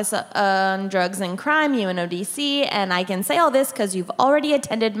Nations Office on Drugs and Crime, UNODC, and I can say all this because you've already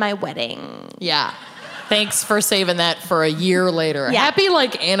attended my wedding. Yeah. Thanks for saving that for a year later. Yeah. Happy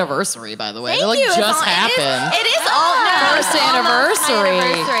anniversary, by the way. Thank It you. just It's all- happened. It is all no, First it's almost my anniversary.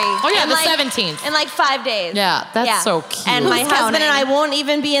 anniversary. Oh, yeah, In the like- 17th. In like 5 days. Yeah, that's so cute. And my Who's husband counting? and I won't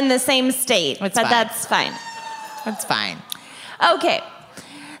even be in the same state, It's but fine. that's fine. That's fine. Okay,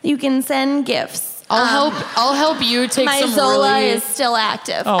 you can send gifts. I'll help you take My some Zola really. is still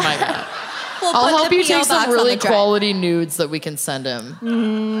active. Oh my god. We'll I'll put help the you PO take box some on really the drive. quality nudes that we can send him.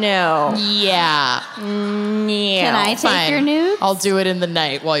 No. Yeah. Yeah. Can I take Fine. your nudes? I'll do it in the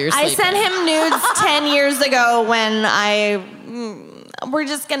night while you're I sleeping. sent him nudes 10 years ago when we're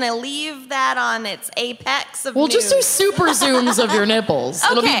just gonna leave that on its apex of We'll nudes. just do super zooms of your nipples.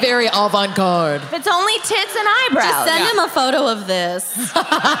 It'll be Okay. very avant-garde. If it's only tits and eyebrows. Just send him a photo of this.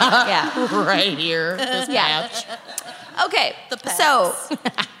 Yeah. Right here. This Yeah. patch. Okay. The pets. So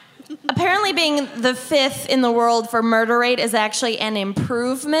apparently being the 5th in the world for murder rate is actually an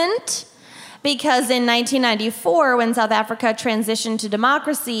improvement. Because in 1994, when South Africa transitioned to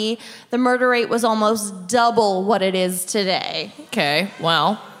democracy, the murder rate was almost double what it is today. Okay,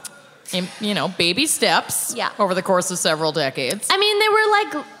 well, baby steps Yeah. over the course of several decades. I mean, they were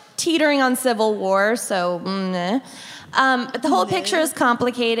like teetering on civil war, so But the whole picture is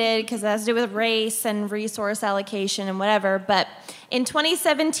complicated because it has to do with race and resource allocation and whatever. But in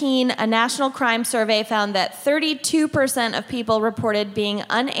 2017, a national crime survey found that 32% of people reported being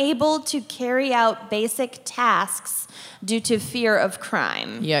unable to carry out basic tasks due to fear of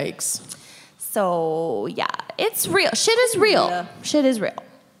crime. Yikes. So, yeah, it's real. Shit is real. Yeah. Shit is real.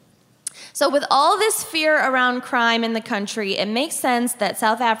 So with all this fear around crime in the country, it makes sense that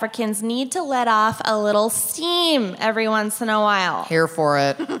South Africans need to let off a little steam every once in a while. Here for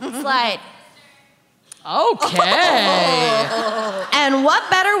it. Slide. Okay. And what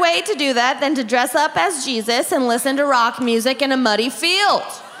better way to do that than to dress up as Jesus and listen to rock music in a muddy field?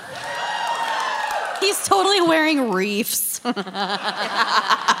 He's totally wearing reefs.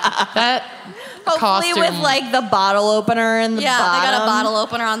 That Hopefully costume. with like the bottle opener in the Yeah, bottom. they got a bottle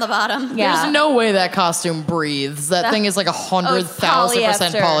opener on the bottom. Yeah. There's no way that costume breathes. That thing is like 100,000%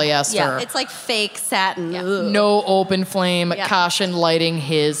 polyester. Yeah. It's like fake satin. Ugh. No open flame. Yeah. Caution lighting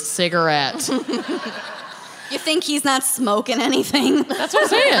his cigarette. You think he's not smoking anything? That's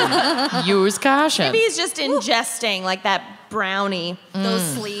what I'm saying. Use caution. Maybe he's just ingesting like that brownie. Those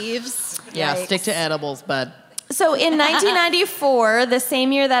sleeves. Yeah, Yikes. stick to edibles, bud. So in 1994, the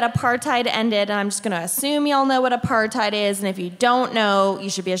same year that apartheid ended, and I'm just going to assume y'all know what apartheid is, and if you don't know, you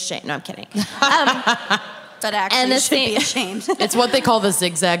should be ashamed. No, I'm kidding. But actually, And the you should be same- ashamed. It's what they call the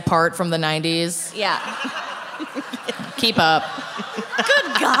zigzag part from the 90s. Yeah. Keep up.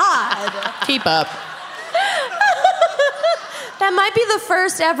 Good God. Keep up. That might be the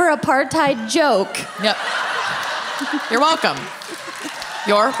first ever apartheid joke. Yep. You're welcome.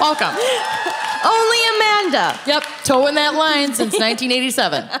 You're welcome. Only Amanda. Yep. Towing that line since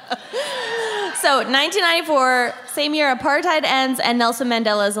 1987. So 1994, same year apartheid ends and Nelson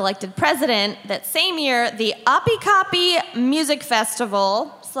Mandela is elected president. That same year, the Apikapi Music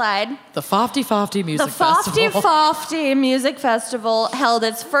Festival, slide, The Fofty Music the Festival. Fofty Music Festival held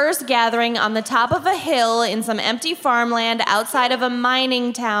its first gathering on the top of a hill in some empty farmland outside of a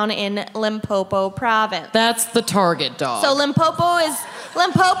mining town in Limpopo province. That's the target dog. So Limpopo is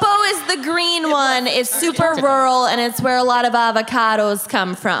the green one. It's super rural and it's where a lot of avocados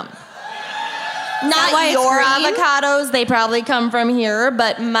come from. Not why it's your green? avocados, they probably come from here,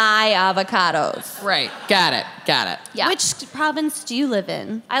 but my avocados. Right. Got it. Yeah. Which province do you live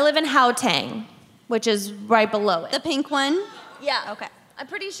in? I live in Gauteng, which is right below it. The pink one? Yeah. Okay. I'm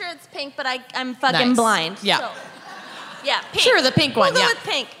pretty sure it's pink, but I'm fucking Nice. blind. Yeah. So. Yeah, pink. Sure, the pink one, We'll go yeah. with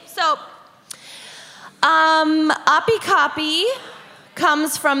pink. So, Apikapi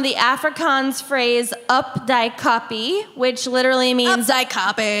comes from the Afrikaans phrase up die kapi, which literally means Updike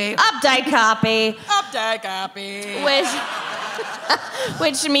up die kapi, Update copy.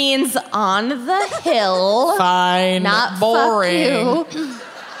 which means on the hill. Fine. Not boring. fuck you.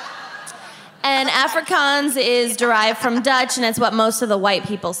 And Afrikaans is derived from Dutch, and it's what most of the white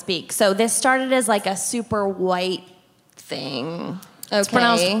people speak. So this started as like a super white thing. Okay. It's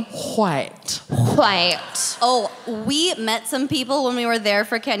pronounced white. white. Oh, we met some people when we were there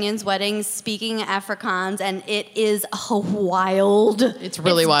for Kenyon's wedding speaking Afrikaans, and it is wild. It's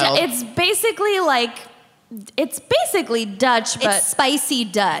really wild. It's basically Dutch, but It's spicy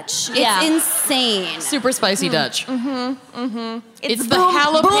Dutch. Yeah. It's insane. Super spicy Dutch. It's the boom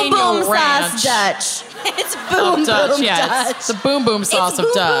jalapeno ranch sauce Dutch. It's boom of Dutch. boom Yeah, Dutch. it's the boom boom sauce of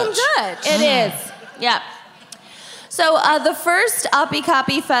Boom Dutch. Boom Dutch. It is. Yeah. So the first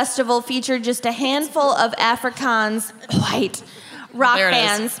Apikapi festival featured just a handful of Afrikaans white rock There it is.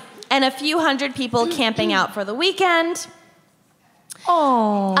 bands and a few hundred people camping out for the weekend.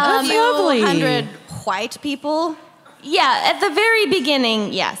 Oh, A few lovely. hundred white people. Yeah, at the very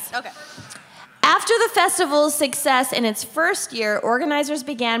beginning, yes. Okay. After the festival's success in its first year, organizers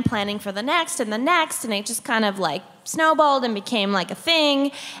began planning for the next, and it just kind of like snowballed and became like a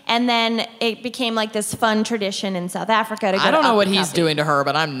thing. And then it became like this fun tradition in South Africa to go I don't to know what he's Apikapi. doing to her,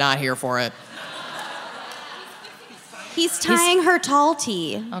 but I'm not here for it. He's tying her tall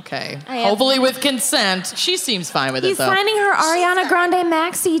tee. Okay. I have- Hopefully with consent. She seems fine with He's it, though. signing her Ariana Grande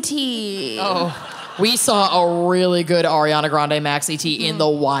maxi tee. Oh, we saw a really good Ariana Grande maxi tee in the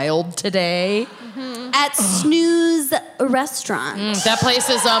wild today. At Snooze Restaurant. That place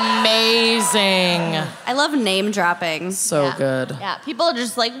is amazing. I love name dropping. So Yeah. good. Yeah, people are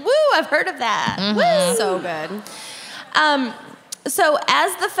just like, woo, I've heard of that. Mm-hmm. So good. So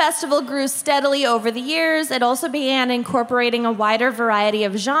as the festival grew steadily over the years, it also began incorporating a wider variety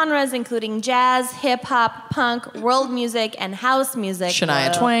of genres, including jazz, hip hop, punk, world music, and house music.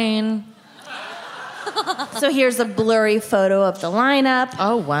 Shania Twain. So here's a blurry photo of the lineup.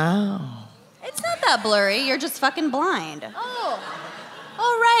 Oh, wow. It's not that blurry. You're just fucking blind. Oh,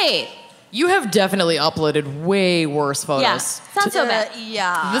 all right. You have definitely uploaded way worse photos. Yeah, it's not so bad.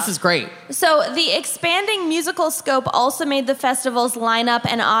 Yeah. This is great. So the expanding musical scope also made the festival's lineup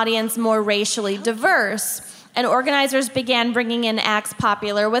and audience more racially diverse. And organizers began bringing in acts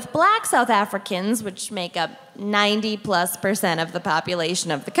popular with black South Africans, which make up 90+% of the population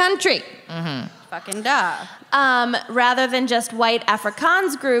of the country. Fucking duh. Rather than just white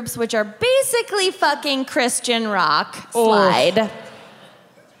Afrikaans groups, which are basically fucking Christian rock. Slide.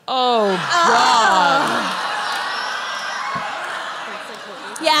 Oh, God.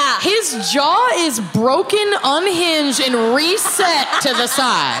 Yeah. His jaw is broken, unhinged, and reset to the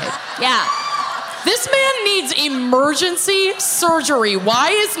side. Yeah. This man needs emergency surgery. Why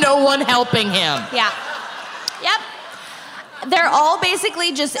is no one helping him? Yeah. Yep. They're all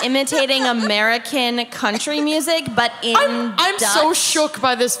basically just imitating American country music, but in I'm Dutch. so shook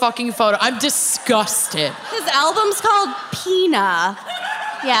by this fucking photo. I'm disgusted. His album's called Pina.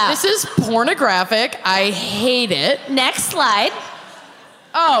 Yeah. This is pornographic. I hate it. Next slide.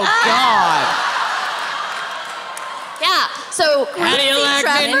 Oh, God. Yeah. So How do you like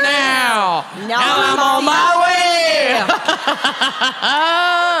me Trevor- now? No, Now I'm on my way.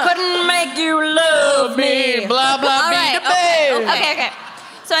 couldn't make you love me. Blah, blah, All be right. the babe. Okay.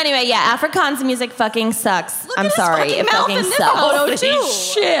 So anyway, yeah, Afrikaans music fucking sucks. Look I'm at his sorry, fucking it mouth fucking in this sucks. photo, Holy too.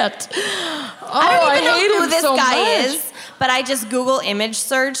 shit. Oh, I don't even hate know who him this so guy much. is, but I just Google image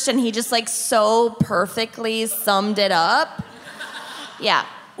searched and he just like so perfectly summed it up. Yeah.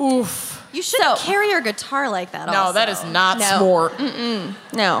 Oof. You should So- carry your guitar like that No, also. that is not No. sport.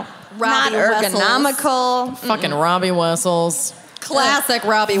 No. Robbie Not ergonomical. Fucking Robbie Wessels. Classic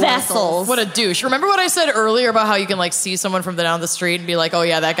Robbie Vessels. What a douche. Remember what I said earlier about how you can like see someone from down the street and be like, oh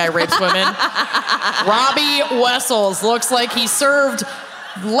yeah, that guy rapes women? Robbie Wessels looks like he served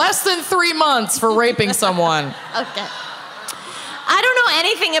less than 3 months for raping someone. Okay. I don't know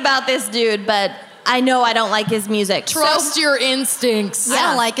anything about this dude, but I know I don't like his music. Trust your instincts. I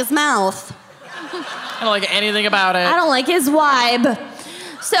don't like his mouth. I don't like anything about it. I don't like his vibe.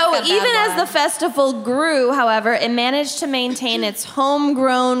 So Got bad even as vibe. the festival grew, however, it managed to maintain its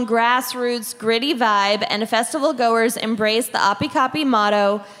homegrown, grassroots, gritty vibe, and festival goers embraced the Api Kapi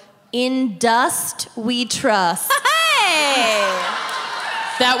motto, "In dust we trust." Hey!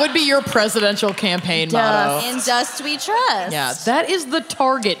 That would be your presidential campaign motto. In dust we trust. Yeah, that is the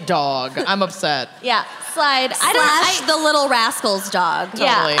target dog. I'm upset. Yeah, slide. Slash the Little Rascals dog.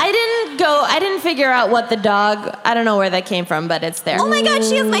 Yeah, Totally. I didn't figure out what the dog, I don't know where that came from, but it's there. Oh my god,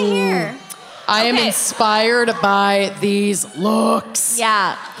 she has my hair. I am Okay. inspired by these looks.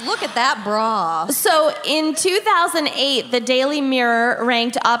 Yeah. Look at that bra. So in 2008, the Daily Mirror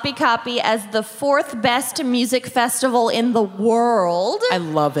ranked Api Kapi as the 4th best music festival in the world. I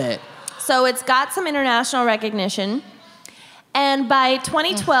love it. So it's got some international recognition. And by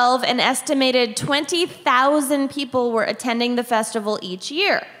 2012, an estimated 20,000 people were attending the festival each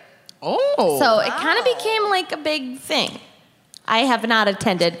year. Oh. So it kind of became like a big thing. I have not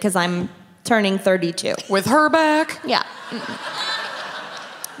attended because I'm turning 32. With her back? Yeah.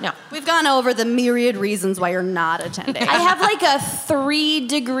 No. We've gone over the myriad reasons why you're not attending. I have like a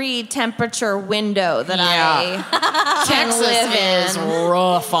 3-degree temperature window that I can Texas live is in.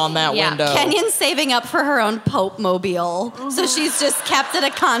 rough on that Yeah. window. Kenyon's saving up for her own Pope mobile, so she's just kept at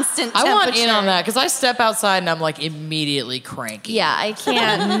a constant I temperature. want in on that because I step outside and I'm like immediately cranky. Yeah, I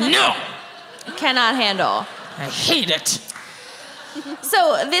can't, No, cannot handle. I hate it.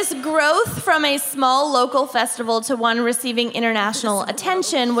 So this growth from a small local festival to one receiving international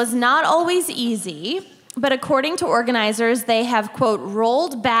attention was not always easy. But according to organizers, they have, quote,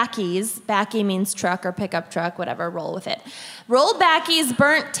 rolled backies. Backy means truck or pickup truck, whatever, roll with it. Rolled backies,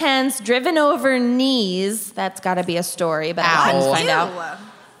 burnt tents, driven over knees. That's got to be a story, but I couldn't Ow. find out.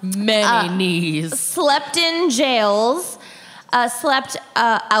 Many knees. Slept in jails. Slept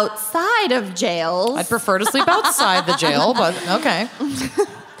outside of jails. I'd prefer to sleep outside the jail, but okay.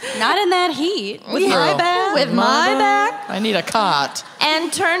 Not in that heat. With True. my back. With my back. I need a cot.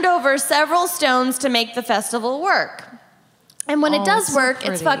 And turned over several stones to make the festival work. And when it does it's so work, it's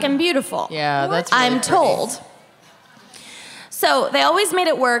pretty. fucking beautiful. Yeah, that's really I'm pretty. told. So they always made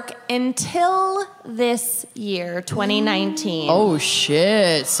it work until this year, 2019. Oh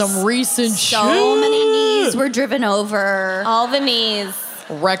shit! Some recent So many knees were driven over. All the knees.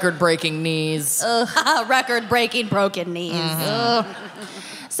 record-breaking knees. Record-breaking broken knees.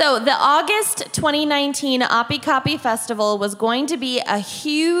 So the August 2019 Api Kapi Festival was going to be a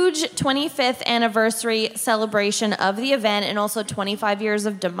huge 25th anniversary celebration of the event and also 25 years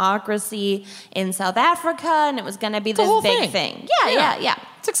of democracy in South Africa, and it was going to be this whole big thing. thing. Yeah.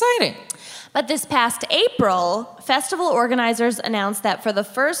 It's exciting. But this past April, festival organizers announced that for the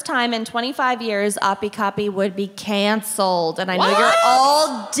first time in 25 years, Oppie Copy would be canceled. And I know you're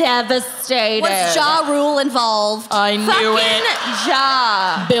all devastated. Was Ja Rule involved? I knew Fucking it.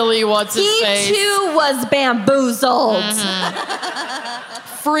 Ja. Billy, what's his He face? too was bamboozled.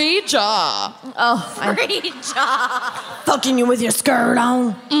 Free jaw. Free Ja. Fucking you with your skirt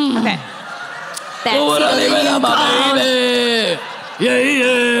on. Okay. Back to my baby.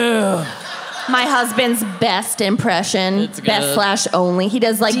 Yeah. my husband's best impression, It's good. best slash only. He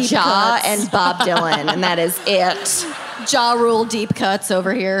does like Deep Ja cuts. and Bob Dylan, and that is it. Ja Rule deep cuts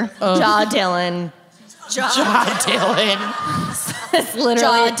over here. Ja Dylan. Jaw Dylan. That's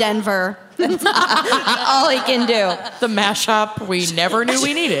literally Ja Denver. all he can do. The mashup we never knew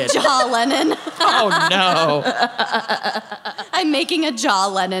we needed. Ja Lennon. Oh no. I'm making a Ja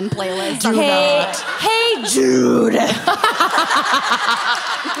Lennon playlist. Hey, Jude.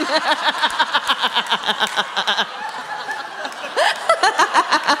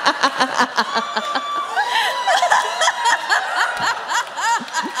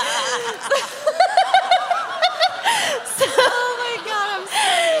 Oh my God, I'm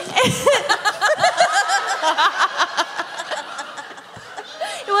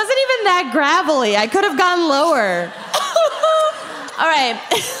It wasn't even that gravelly. I could have gone lower. All right.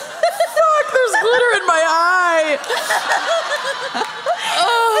 Fuck, there's glitter in my eye.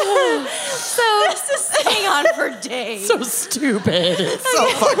 So this is staying on for days. So stupid. It's so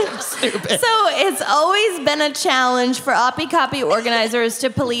fucking stupid. So it's always been a challenge for Oppie Copy organizers to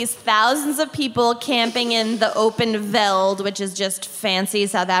police thousands of people camping in the open veld, which is just fancy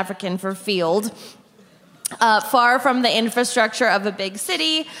South African for field, far from the infrastructure of a big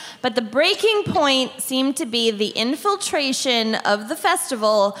city. But the breaking point seemed to be the infiltration of the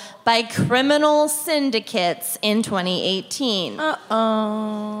festival by criminal syndicates in 2018.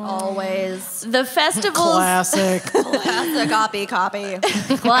 Always. The festival's Classic. Classic copy.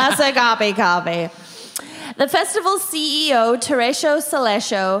 Classic Oppie Copy. The festival's CEO, Teresho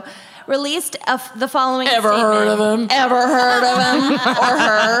Salesho, released the following Ever statement. heard of him? Ever heard of him or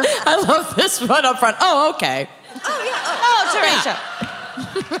her? I love this one up front. Oh, okay. Oh, Teresho.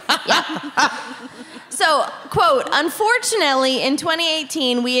 Yeah. So, quote, unfortunately, in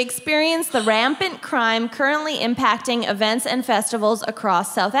 2018, we experienced the rampant crime currently impacting events and festivals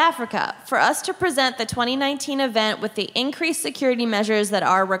across South Africa. For us to present the 2019 event with the increased security measures that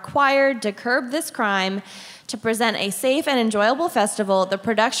are required to curb this crime, to present a safe and enjoyable festival, the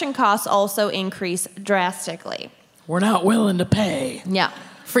production costs also increase drastically. We're not willing to pay Yeah.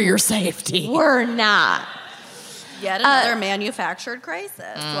 for your safety. We're not. Yet another manufactured crisis.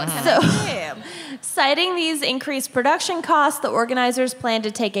 What can So- I say? Citing these increased production costs, the organizers plan to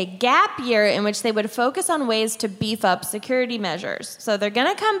take a gap year in which they would focus on ways to beef up security measures. So they're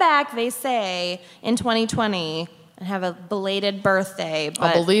going to come back, they say, in 2020 and have a belated birthday.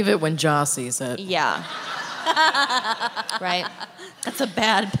 But I'll believe it when Ja sees it. yeah. Right? That's a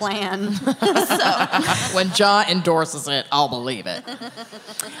bad plan. When Ja endorses it, I'll believe it.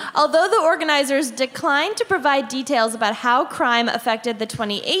 Although the organizers declined to provide details about how crime affected the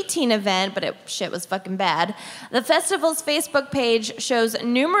 2018 event, but shit was fucking bad, the festival's Facebook page shows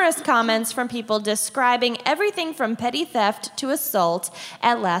numerous comments from people describing everything from petty theft to assault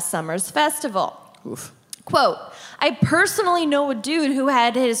at last summer's festival. Oof. Quote, I personally know a dude who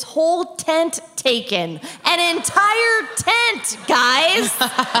had his whole tent taken. An entire tent, guys.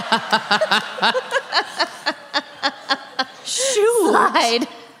 Shoot. Slide.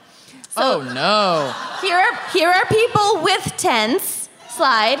 Oh no. Here are people with tents.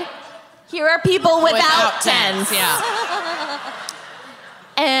 Slide. Here are people without tents. Yeah.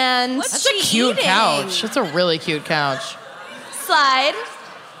 And That's a cute couch. That's a really cute couch. slide.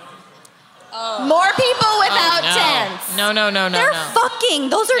 More people without no. tents. No. They're fucking.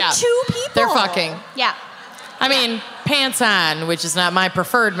 Those are Yeah. two people. They're fucking. Yeah. I mean, pants on, which is not my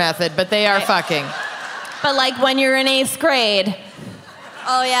preferred method, but they are fucking. But like when you're in 8th grade,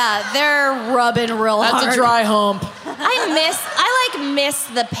 Oh yeah, they're rubbing real hard. That's a dry hump. I miss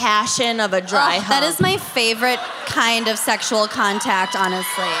the passion of a dry hump. That is my favorite kind of sexual contact,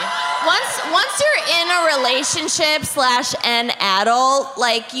 honestly. Once you're in a relationship / an adult,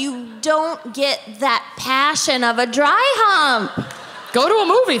 like you don't get that passion of a dry hump. Go to a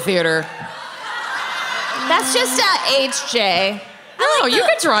movie theater. That's just HJ. No, you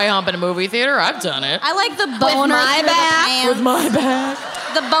can dry hump in a movie theater. I've done it. I like the boner my through back. the pants. With my back.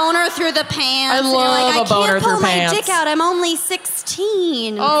 The boner through the pants. I and you're love like, a boner I can't pull through my pants. dick out. I'm only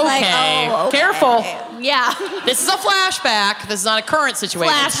 16. Okay. Like, oh, okay. Careful. Yeah. This is a flashback. This is not a current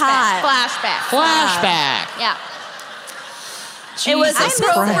situation. Flashback. Flashback. Flashback. Yeah. It was Jesus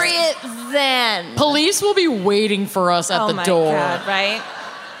appropriate then. Police will be waiting for us at Oh the my door. God, right?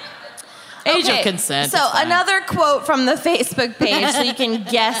 Age Okay, of consent. So it's fine. another quote from the Facebook page so you can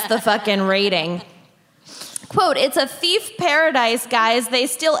guess the fucking rating. Quote, it's a thief paradise, guys. They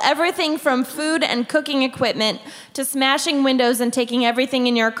steal everything from food and cooking equipment to smashing windows and taking everything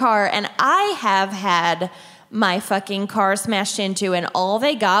in your car. And I have had my fucking car smashed into, and all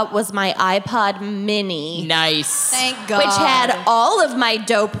they got was my iPod mini. Nice. Thank God. Which had all of my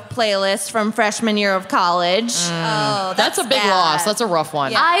dope playlists from freshman year of college. Oh, That's a big bad. loss. That's a rough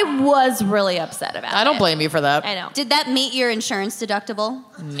one. I was really upset about it. I don't blame you for that. I know. Did that meet your insurance deductible?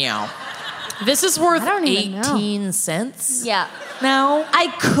 No. This is worth I don't even know. 18 cents. Yeah. Now, I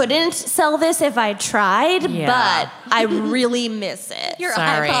couldn't sell this if I tried, Yeah. but I really miss it. Your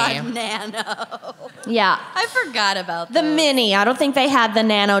Sorry. iPod Nano. Yeah. I forgot about The those. mini, I don't think they had the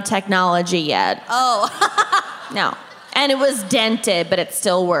nanotechnology yet. Oh, No. And it was dented, but it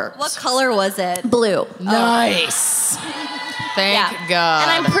still worked. what color was it? Blue. nice. Thank God.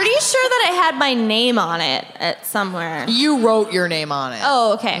 And I'm pretty sure that it had my name on it at somewhere. You wrote your name on it.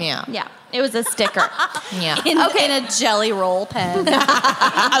 Oh, okay. Yeah. Yeah. It was a sticker. Yeah. In a jelly roll pen.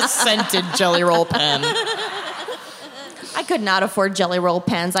 A scented jelly roll pen. I could not afford Jelly Roll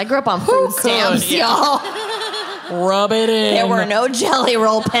pens. I grew up on Who food could? stamps, Yeah. y'all. Rub it in. There were no Jelly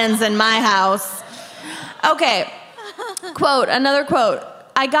Roll pens in my house. Okay. Quote, another quote.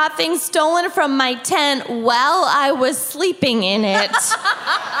 I got things stolen from my tent while I was sleeping in it.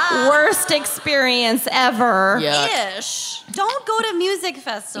 Worst experience ever. Yuck. Ish. Don't go to music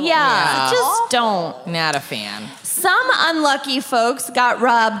festivals. Yeah, Yeah. just don't. Not a fan. Some unlucky folks got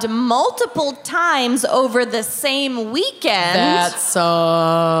robbed multiple times over the same weekend. That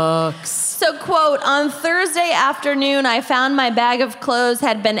sucks. So, quote, on Thursday afternoon, I found my bag of clothes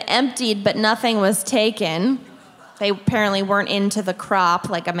had been emptied, but nothing was taken. They apparently weren't into the crop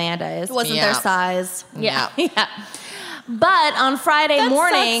like Amanda is. It wasn't Yeah. their size. Yeah. Yeah. But on Friday That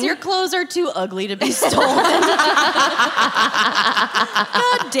morning, sucks. Your clothes are too ugly to be stolen. God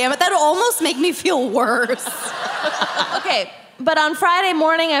damn it. That'll almost make me feel worse. okay. But on Friday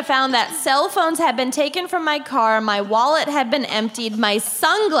morning, I found that cell phones had been taken from my car, my wallet had been emptied, my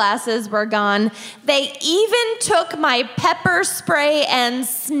sunglasses were gone. They even took my pepper spray and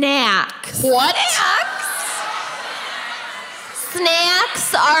snacks. What?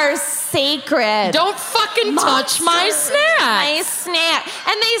 Snacks are sacred. Don't fucking touch my snack. My snack.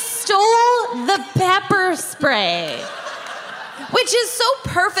 And they stole the pepper spray. Which is so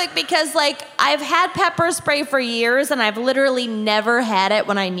perfect because, like, I've had pepper spray for years and I've literally never had it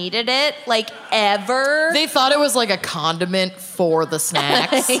when I needed it, like, ever. They thought it was like a condiment for the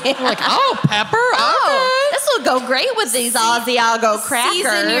snacks. Like, oh, pepper? Oh, Okay. this will go great with these Asiago crackers.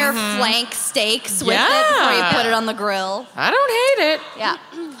 Season your flank steaks with Yeah. it before you put it on the grill. I don't hate it. Yeah.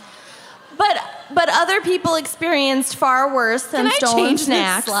 But other people experienced far worse than Can I stolen change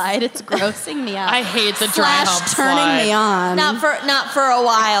snacks. this slide? It's grossing me out. I hate the dry hump turning slide. me on. Not for a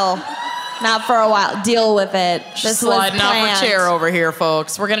while. Not for a while. Deal with it. This Sliding was off planned. a chair over here,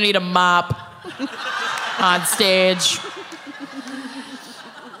 folks. We're gonna need a mop on stage.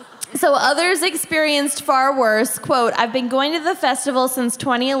 So others experienced far worse. Quote, I've been going to the festival since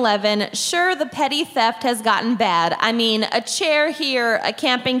 2011. Sure, the petty theft has gotten bad. I mean, a chair here, a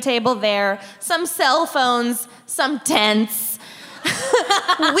camping table there, some cell phones, some tents.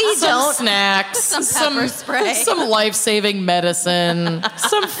 We Some don't. snacks, Some pepper spray. some life-saving medicine,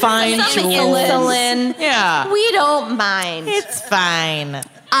 some fine Some jewels. insulin. Yeah, We don't mind. it's fine.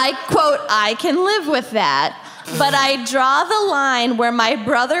 I quote, I can live with that. But I draw the line where my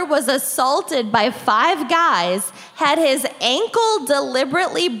brother was assaulted by 5 guys, had his ankle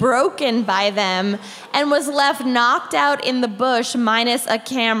deliberately broken by them, and was left knocked out in the bush minus a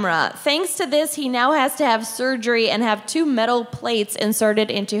camera. Thanks to this, he now has to have surgery and have 2 metal plates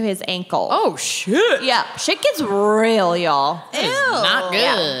inserted into his ankle. Oh shit! Yeah, shit gets real, y'all. Ew. Not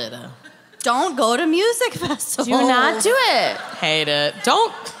good. Don't go to music festivals. Do not do it. Hate it.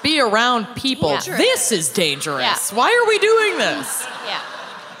 Don't be around people. Yeah. This is dangerous. Yeah. Why are we doing this? Yeah.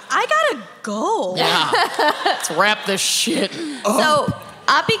 I gotta go. Yeah. Let's wrap this shit up. So,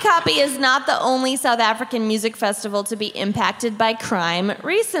 Api Kapi is not the only South African music festival to be impacted by crime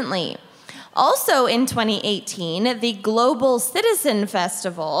recently. Also in 2018, the Global Citizen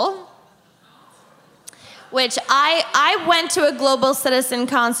Festival, which I went to a Global Citizen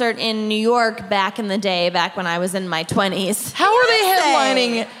concert in New York back in the day, back when I was in my 20s. How are they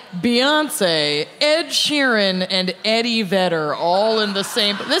headlining Beyonce, Ed Sheeran, and Eddie Vedder all in the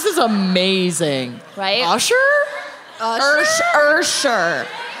same? This is amazing. Right? Usher? Ursher.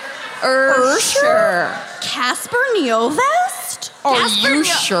 Casper Nyovest? Are you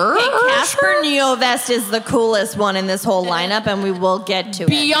sure? Hey, Casper Nyovest is the coolest one in this whole lineup, and we will get to it.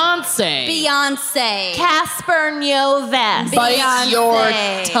 Beyonce. Casper Nyovest. Bite your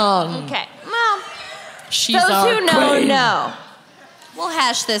tongue. Okay. Well, She's those our who know, queen. know. We'll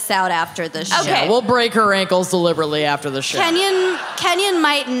hash this out after the show. Okay. Yeah, we'll break her ankles deliberately after the show. Kenyon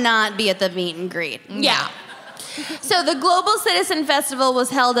might not be at the meet and greet. Yeah. So the Global Citizen Festival was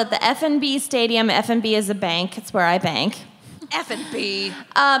held at the F&B Stadium. F&B is a bank. It's where I bank. F&B.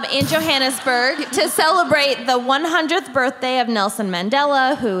 In Johannesburg to celebrate the 100th birthday of Nelson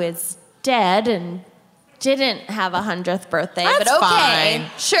Mandela, who is dead and didn't have a 100th birthday. That's but okay, fine.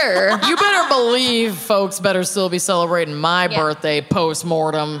 sure. You better believe folks better still be celebrating my birthday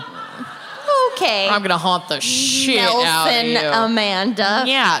post-mortem. Okay. I'm gonna haunt the shit out of Nelson you. Amanda.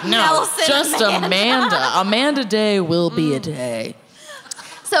 Yeah, no, Nelson just Amanda. Amanda Day will be a day.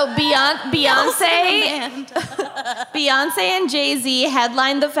 So Beyonce and Jay-Z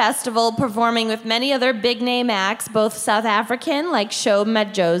headlined the festival, performing with many other big-name acts, both South African, like Show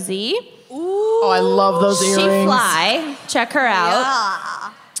Majosi. Oh, I love those She earrings. fly. Check her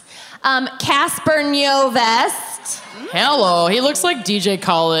out. Casper Nyovest. Hello, he looks like DJ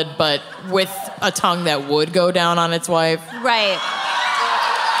Khaled, but with a tongue that would go down on its wife. Right.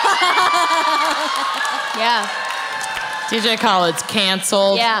 Yeah. DJ Khaled's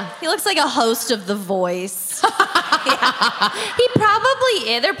canceled. Yeah. He looks like a host of The Voice. He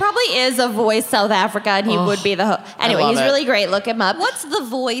probably is. There probably is a Voice South Africa, and he would be the host. Anyway, love he's it. really great. Look him up. What's The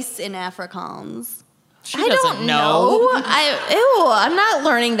Voice in Afrikaans? She I doesn't don't know. I'm not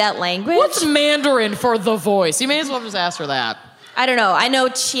learning that language. What's Mandarin for The Voice? You may as well just ask her that. I don't know. I know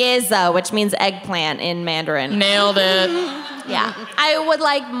chieza, which means eggplant in Mandarin. Nailed it. Yeah. I would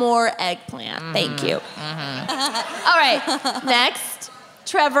like more eggplant. Thank you. All right. Next,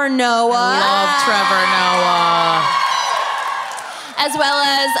 Trevor Noah. Love Trevor Noah. As well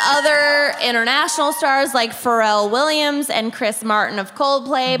as other international stars like Pharrell Williams and Chris Martin of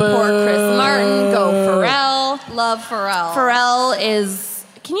Coldplay. Poor Chris Martin. Go Pharrell. Love Pharrell. Pharrell is...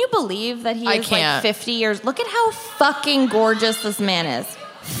 Can you believe that he I is can't. like 50 years? Look at how fucking gorgeous this man is.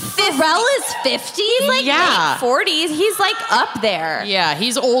 Pharrell is 50? He's like Yeah. late 40s. He's like up there. Yeah,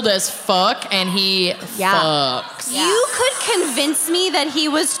 he's old as fuck, and he fucks. You could convince me that he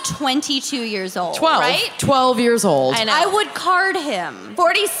was 22 years old. 12. Right? 12 years old. I know. I would card him.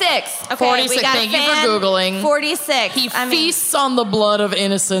 46. Okay, 46. we got a Thank you for fan. Googling. 46. He feasts on the blood of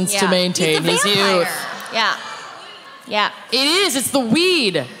innocence to Yeah. maintain his youth. Yeah. Yeah, It is. It's the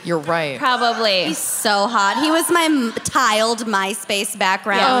weed. You're right. probably. He's so hot. He was my tiled MySpace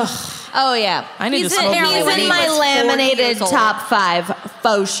background. Oh, yeah. I need to he's smoke in, more he's weed. in my He was 40 laminated years old. top 5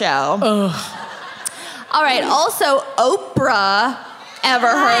 faux show. All right, also Oprah. Ever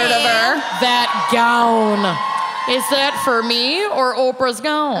heard of her? That gown. Is that for me or Oprah's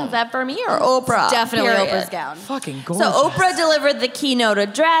gown? Is that for me or Oprah? Definitely Period. Oprah's gown. Fucking gorgeous. So Oprah delivered the keynote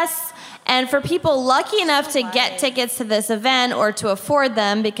address. And for people lucky enough to get tickets to this event or to afford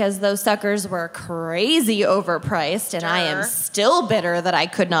them, because those suckers were crazy overpriced, and I am still bitter that I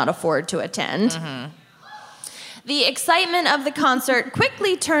could not afford to attend. The excitement of the concert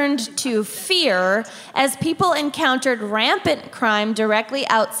quickly turned to fear as people encountered rampant crime directly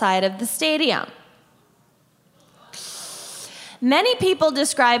outside of the stadium. Many people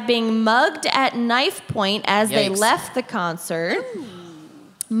described being mugged at knife point as they Yikes. left the concert.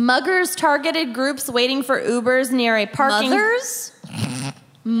 Muggers targeted groups waiting for Ubers near a parking... Mothers?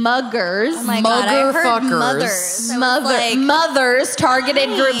 Muggers. Oh my God, I heard Muggerfuckers. mothers. I was like, Mothers targeted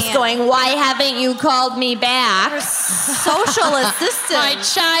groups Damn. going, why haven't you called me back? social assistant. My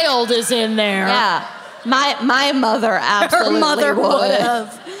child is in there. Yeah. My mother absolutely Her mother would. would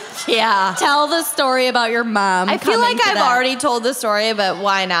have. Yeah. Tell the story about your mom. I feel coming like to I've that. already told the story, but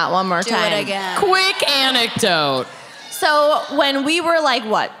why not one more Do time? it again. Quick anecdote. So when we were like,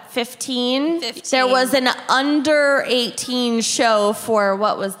 what, 15? 15. There was an under 18 show for,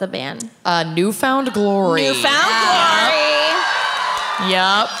 what was the band? Newfound Glory. Newfound Glory.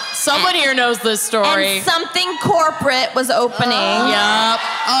 Yep. Someone here knows this story. And something corporate was opening. Yep.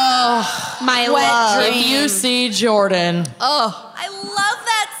 Oh, My Wet love. if you see Jordan. Oh, I love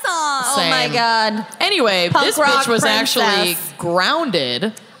that song. oh my Same. God. Anyway, Punk this rock bitch was princess. actually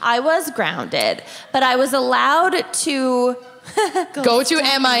grounded. I was grounded, but I was allowed to Go to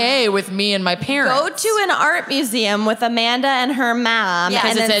MIA with me and my parents. go to an art museum with Amanda and her mom. Yeah,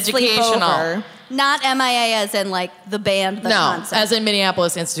 and 'cause then it's sleep educational. over. Not MIA as in like the band, the no, concept. as in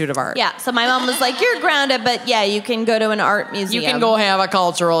Minneapolis Institute of Art. Yeah, so my mom was like, you're grounded, but yeah, you can go to an art museum. You can go have a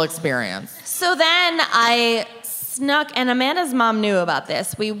cultural experience. So then I snuck, and Amanda's mom knew about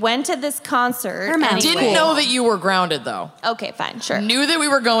this. We went to this concert. Her mom Didn't know that you were grounded, though. Okay, fine, sure. Knew that we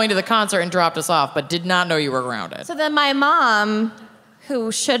were going to the concert and dropped us off, but did not know you were grounded. So then my mom,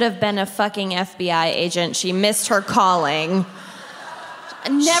 who should have been a fucking FBI agent, she missed her calling.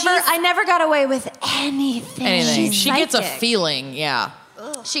 I never got away with anything. She gets a feeling, yeah.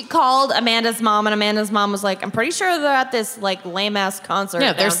 She called Amanda's mom, and Amanda's mom was like, I'm pretty sure they're at this like lame ass concert.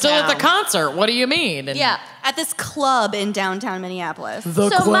 Yeah, they're still at the downtown." concert. What do you mean? And Yeah, at this club in downtown Minneapolis. So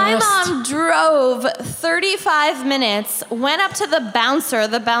my mom drove 35 minutes, went up to the bouncer.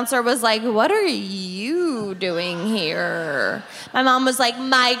 The bouncer was like, what are you doing here? My mom was like,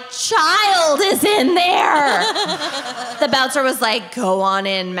 my child is in there. The bouncer was like, go on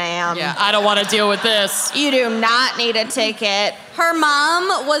in, ma'am. Yeah, I don't want to deal with this. You do not need a ticket. Her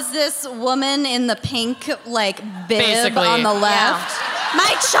mom was this woman in the pink, like, bib Basically. on the left.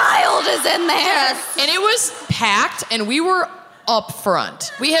 My child is in there. And it was packed, and we were up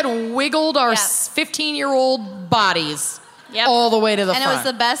front. We had wiggled our 15-year-old bodies all the way to the And front. it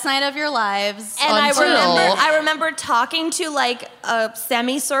was the best night of your lives. And Until- I remember talking to like a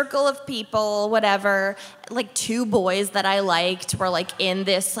semicircle of people, whatever. Like 2 boys that I liked were like in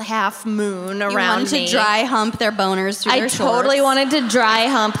this half moon You around wanted me. to dry hump their boners through I their totally shorts. wanted to dry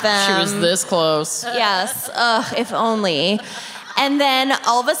hump them. She was this close. Yes. Ugh, if only. And then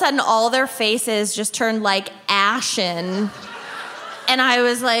all of a sudden, all their faces just turned like ashen. And I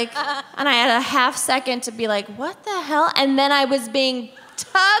was like, and I had a half second to be like, what the hell? And then I was being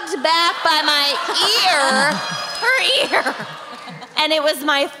tugged back by my ear, her ear. And it was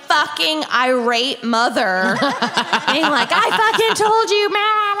my fucking irate mother being like, I fucking told you,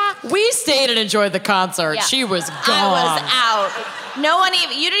 man. We stayed and enjoyed the concert. Yeah. She was gone. I was out. No one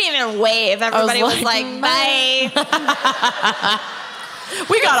even, you didn't even wave. Everybody was like, bye.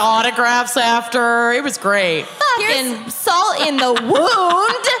 We got autographs after. It was great. Fucking salt in the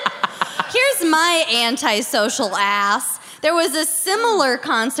wound. Here's my antisocial ass. There was a similar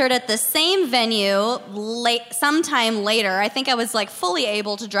concert at the same venue sometime later. I think I was like fully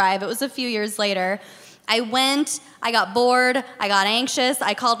able to drive. It was a few years later. I went, I got bored, I got anxious,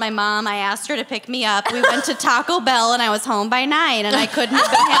 I called my mom, I asked her to pick me up. We went to Taco Bell and I was home by 9 and I couldn't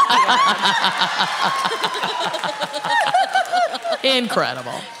have been happier.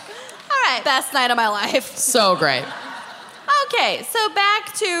 Incredible. All right. Best night of my life. So great. Okay, so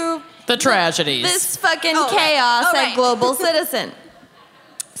back to The tragedies. this fucking Oh, right. chaos Oh, at right. Global Citizen.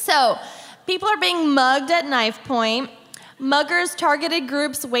 So, people are being mugged at knife point. Muggers targeted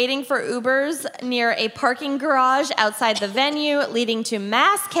groups waiting for Ubers near a parking garage outside the venue, leading to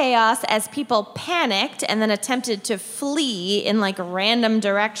mass chaos as people panicked and then attempted to flee in like random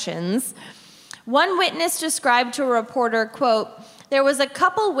directions. One witness described to a reporter, quote, "There was a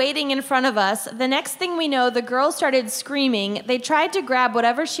couple waiting in front of us. The next thing we know, the girl started screaming. They tried to grab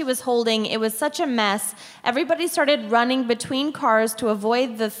whatever she was holding. It was such a mess. Everybody started running between cars to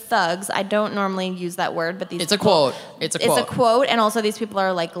avoid the thugs." I don't normally use that word, but these It's a quote. It's a quote. It's a quote, and also these people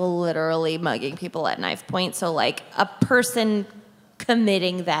are like literally mugging people at knife point. So like a person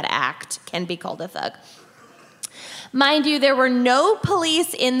committing that act can be called a thug. Mind you, there were no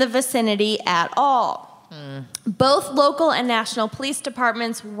police in the vicinity at all. Both local and national police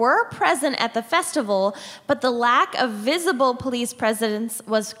departments were present at the festival, but the lack of visible police presence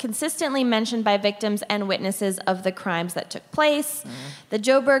was consistently mentioned by victims and witnesses of the crimes that took place. The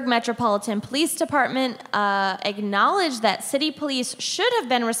Joburg Metropolitan Police Department acknowledged that city police should have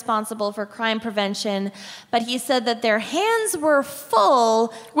been responsible for crime prevention, but he said that their hands were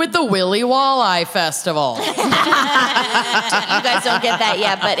full. With the Willy Walleye Festival. You guys don't get that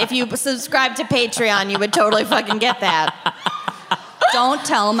yet, but if you subscribe to Patreon, you would totally fucking get that. Don't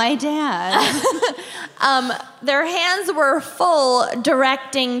tell my dad. Their hands were full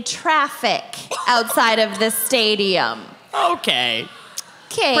directing traffic outside of the stadium. Okay.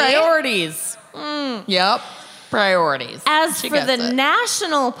 Okay. Priorities. Yep. Priorities. As She for gets the it.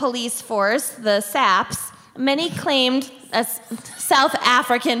 National Police Force, the SAPS, many claimed South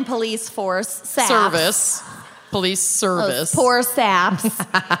African Police Force, SAPS. Service. Police Those service. poor saps.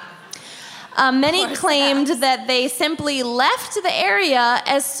 Many claimed that they simply left the area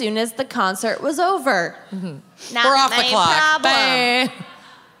as soon as the concert was over. Not We're off the my clock. problem. Bye.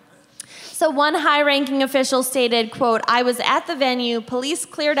 So one high-ranking official stated, quote, "I was at the venue. Police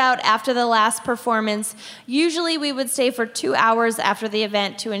cleared out after the last performance. Usually we would stay for 2 hours after the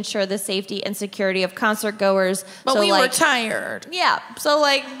event to ensure the safety and security of concert goers. But So, we were like, tired. yeah, so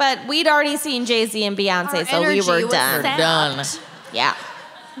like, but we'd already seen Jay-Z and Beyonce, Our so we energy were was done. sapped. Done. Yeah.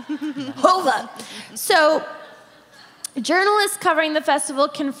 Hold up. So Journalists covering the festival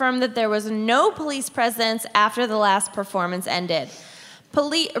confirmed that there was no police presence after the last performance ended.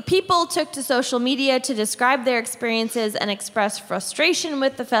 People took to social media to describe their experiences and express frustration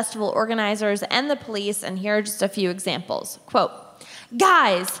with the festival organizers and the police, and here are just a few examples. Quote,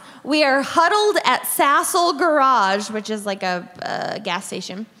 "Guys, we are huddled at Sassel Garage," which is like a gas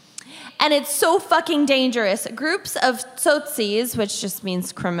station, "and it's so fucking dangerous. Groups of tsotsies," which just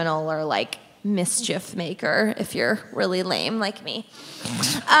means criminal or like mischief maker if you're really lame like me,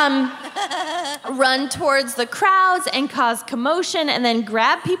 run towards the crowds and cause commotion and then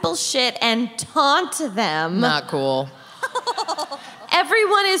grab people's shit and taunt them. Not cool.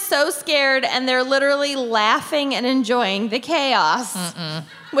 Everyone is so scared and they're literally laughing and enjoying the chaos.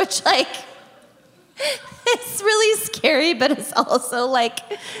 Which, like, it's really scary, but it's also like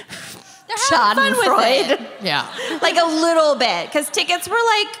Schadenfreude. Yeah. Like a little bit, because tickets were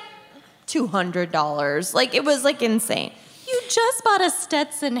like $200. Like, it was like insane. You just bought a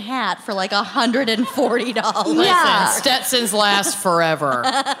Stetson hat for like $140. Yeah. Stetsons last forever.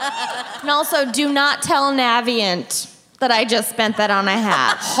 And also, do not tell Navient that I just spent that on a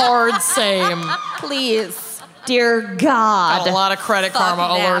hat. Hard same. Please. Dear God. Got a lot of credit karma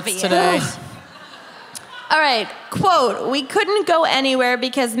alerts Navient. today. All right, quote, "We couldn't go anywhere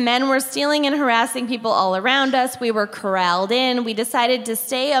because men were stealing and harassing people all around us. We were corralled in. We decided to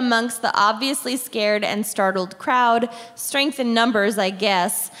stay amongst the obviously scared and startled crowd. Strength in numbers, I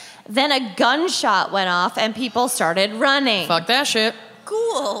guess. Then a gunshot went off and people started running." Fuck that shit.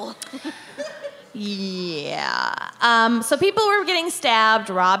 Cool. Yeah. So people were getting stabbed,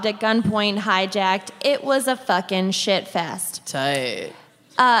 robbed at gunpoint, hijacked. It was a fucking shit fest. Tight.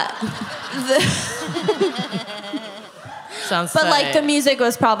 Sounds But tight. like the music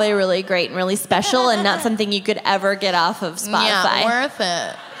was probably really great and really special and not something you could ever get off of Spotify. Yeah, worth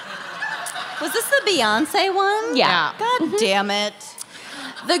it. Was this the Beyonce one? Yeah. God damn it.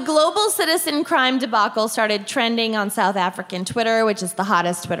 The global citizen crime debacle started trending on South African Twitter, which is the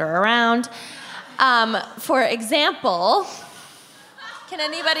hottest Twitter around. For example, can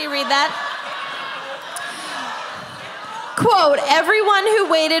anybody read that? Quote, "Everyone who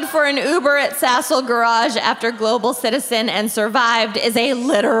waited for an Uber at Sassel Garage after Global Citizen and survived is a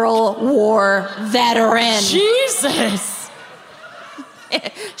literal war veteran." Jesus.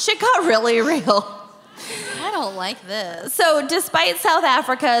 Shit got really real. I don't like this. So despite South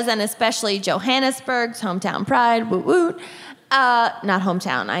Africa's and especially Johannesburg's hometown pride, woot woot, not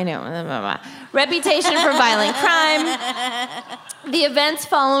hometown, I know, reputation for violent crime, the events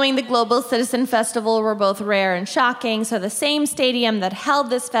following the Global Citizen Festival were both rare and shocking. So the same stadium that held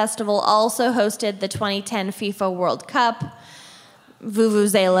this festival also hosted the 2010 FIFA World Cup.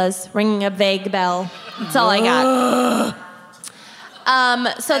 Vuvuzelas, ringing a vague bell. That's all I got.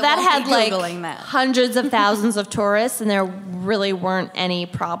 So that won't had be like Googling that. hundreds of thousands of tourists, and there really weren't any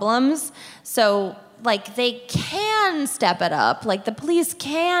problems. So like they can step it up. Like the police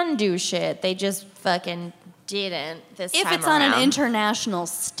can do shit. They just fucking didn't this If time it's on an around. international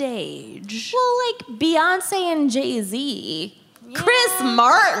stage. Well, like Beyonce and Jay-Z. Chris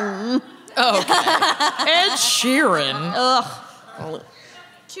Martin. Ed Sheeran. Ugh.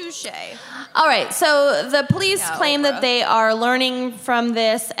 Touche. All right, so the police Yeah, claim that Oprah. they are learning from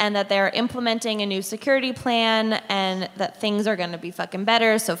this and that they're implementing a new security plan and that things are going to be fucking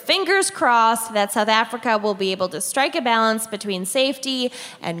better. So fingers crossed that South Africa will be able to strike a balance between safety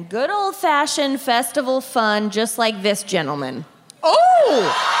and good old-fashioned festival fun, just like this gentleman.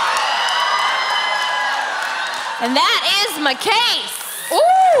 Oh! And that is my case.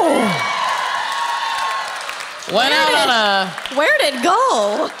 Ooh! Went Where'd it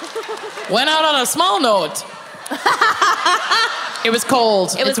go? on a small note. It was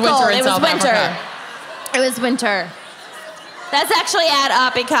cold. It was it's winter cold. in It was South winter. Africa. It was winter. That's actually at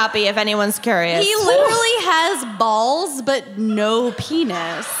Oppie Copy if anyone's curious. He literally has balls, but no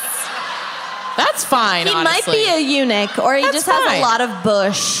penis. That's fine, He might honestly. be a eunuch, or he That's just has fine. a lot of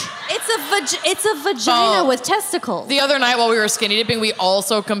bush. It's a vagina Oh. with testicles. The other night while we were skinny dipping, we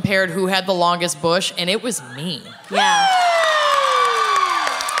also compared who had the longest bush, and it was me. Yeah.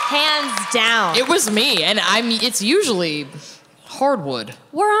 Hands down. It was me, and it's usually hardwood.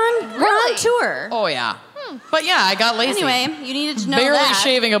 We're on tour. Oh, yeah. But yeah, I got lazy. Anyway, you needed to know Barely that.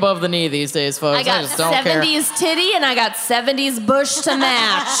 shaving above the knee these days, folks. I got just don't care. 70s titty and I got 70s bush to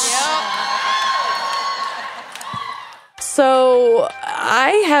match. So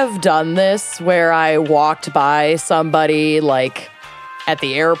I have done this where I walked by somebody like at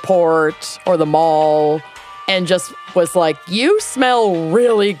the airport or the mall and just was like, "You smell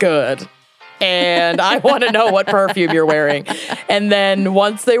really good." and I want to know what perfume you're wearing. And then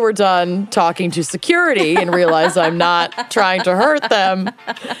once they were done talking to security and realized I'm not trying to hurt them,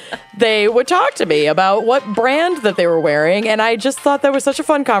 they would talk to me about what brand that they were wearing. And I just thought that was such a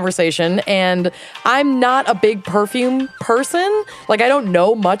fun conversation. And I'm not a big perfume person. Like, I don't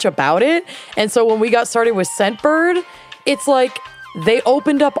know much about it. And so when we got started with Scentbird, it's like they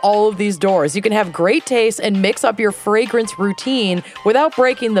opened up all of these doors. You can have great taste and mix up your fragrance routine without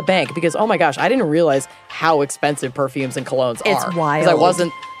breaking the bank. Because, oh my gosh, I didn't realize how expensive perfumes and colognes are. It's wild. 'Cause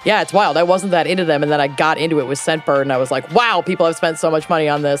it's wild. I wasn't that into them. And then I got into it with Scentbird and I was like, wow, people have spent so much money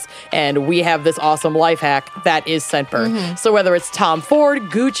on this. And we have this awesome life hack that is Scentbird. So whether it's Tom Ford,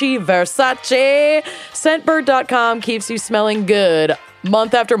 Gucci, Versace, Scentbird.com keeps you smelling good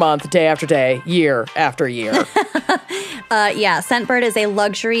month after month, day after day, year after year. Scentbird is a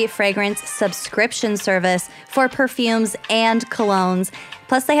luxury fragrance subscription service for perfumes and colognes.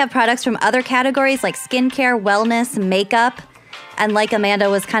 Plus, they have products from other categories like skincare, wellness, makeup. And like Amanda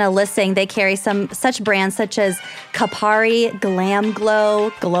was kind of listing, they carry some such brands such as Kapari, Glam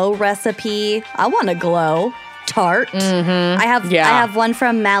Glow, Glow Recipe. I want to glow. Tarte. I have one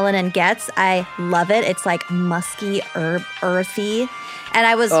from Malin and Getz. I love it. It's like musky, earthy. And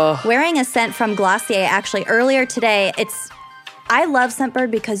I was wearing a scent from Glossier actually earlier today. I love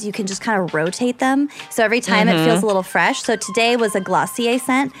Scentbird because you can just kind of rotate them. So every time it feels a little fresh. So today was a Glossier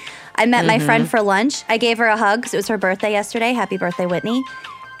scent. I met my friend for lunch. I gave her a hug because it was her birthday yesterday. Happy birthday, Whitney.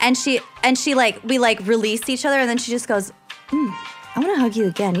 And we released each other and then she just goes, I want to hug you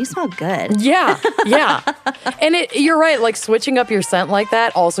again. You smell good. Yeah. And you're right. Like, switching up your scent like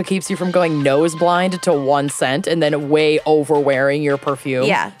that also keeps you from going nose blind to one scent and then way overwearing your perfume.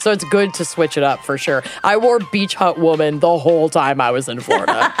 Yeah. So it's good to switch it up for sure. I wore Beach Hut Woman the whole time I was in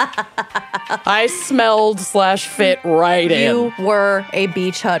Florida. I smelled / fit right in. You were a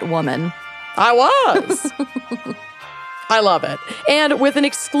Beach Hut woman. I was. I love it. And with an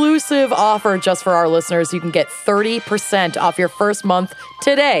exclusive offer just for our listeners, you can get 30% off your first month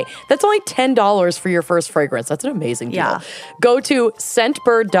today. That's only $10 for your first fragrance. That's an amazing deal. Yeah. Go to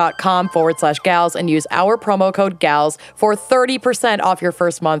scentbird.com/gals and use our promo code GALS for 30% off your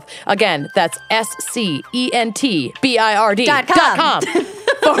first month. Again, that's SCENTBIRD.com.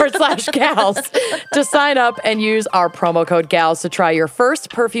 /gals to sign up and use our promo code GALS to try your first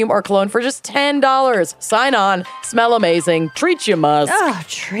perfume or cologne for just $10. Sign on, smell amazing, treat you must. Oh,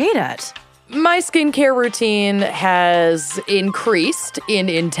 treat it. My skincare routine has increased in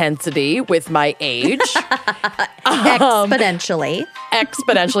intensity with my age. Exponentially.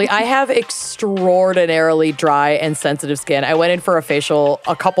 I have extraordinarily dry and sensitive skin. I went in for a facial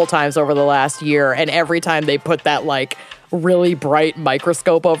a couple times over the last year, and every time they put that really bright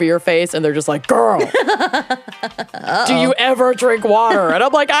microscope over your face and they're just like, girl, do you ever drink water? And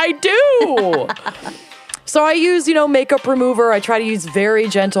I'm like, I do. So I use, makeup remover. I try to use very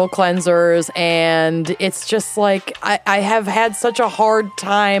gentle cleansers, and it's just like I have had such a hard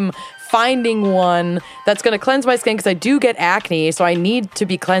time finding one that's going to cleanse my skin because I do get acne, so I need to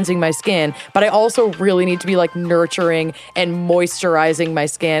be cleansing my skin, but I also really need to be nurturing and moisturizing my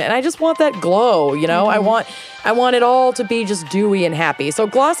skin, and I just want that glow, I want it all to be just dewy and happy. So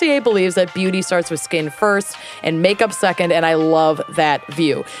Glossier believes that beauty starts with skin first and makeup second, and I love that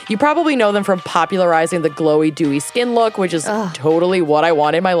view. You probably know them from popularizing the glowy, dewy skin look, which is totally what I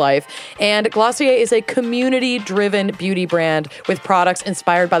want in my life. And Glossier is a community-driven beauty brand with products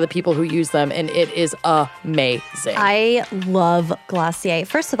inspired by the people who use them, and it is amazing. I love Glossier.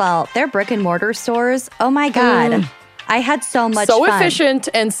 First of all, their brick and mortar stores, oh my God. I had so much fun. So efficient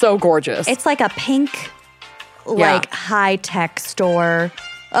and so gorgeous. It's like a pink, high-tech store.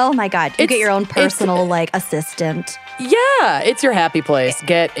 Oh my God. You get your own personal, assistant. Yeah, it's your happy place.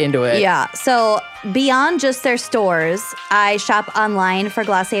 Get into it. Yeah. So beyond just their stores, I shop online for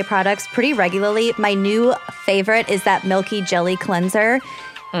Glossier products pretty regularly. My new favorite is that Milky Jelly Cleanser.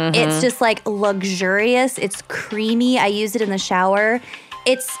 It's just luxurious. It's creamy. I use it in the shower.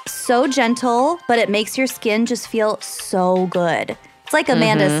 It's so gentle, but it makes your skin just feel so good. It's like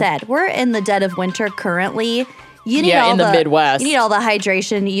Amanda said, we're in the dead of winter currently. You need in the Midwest. You need all the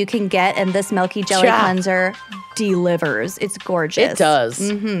hydration you can get, and this Milky Jelly Cleanser delivers. It's gorgeous. It does.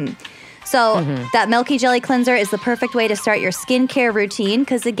 So that Milky Jelly Cleanser is the perfect way to start your skincare routine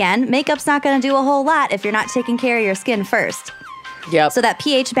because, again, makeup's not going to do a whole lot if you're not taking care of your skin first. Yep. So that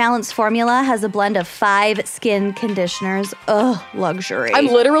pH balance formula has a blend of 5 skin conditioners. Ugh, luxury. I'm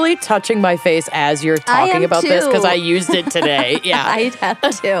literally touching my face as you're talking about this because I used it today. Yeah. I have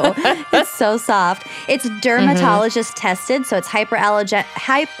too. It's so soft. It's dermatologist tested, so it's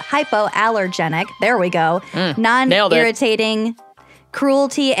hypoallergenic. There we go. Non-irritating.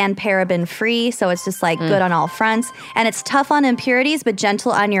 cruelty and paraben free. So it's just like good on all fronts. And it's tough on impurities, but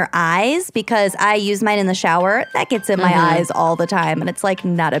gentle on your eyes because I use mine in the shower. That gets in my eyes all the time. And it's like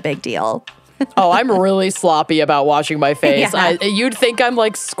not a big deal. Oh, I'm really sloppy about washing my face. Yeah. You'd think I'm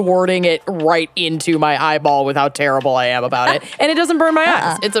like squirting it right into my eyeball with how terrible I am about it. And it doesn't burn my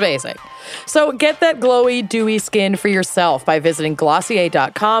eyes. It's amazing. So get that glowy, dewy skin for yourself by visiting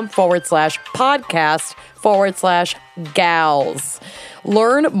Glossier.com/podcast/gals.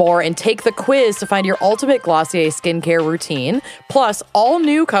 Learn more and take the quiz to find your ultimate Glossier skincare routine. Plus, all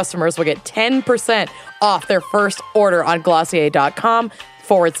new customers will get 10% off their first order on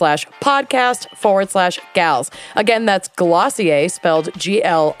Glossier.com/podcast/gals. Again, that's Glossier, spelled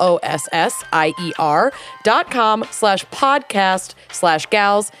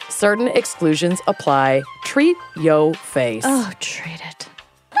GLOSSIER.com/podcast/gals. Certain exclusions apply. Treat yo face. Oh, treat it.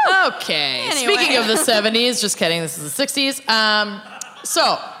 Okay. Speaking of the 70s, just kidding, this is the 60s.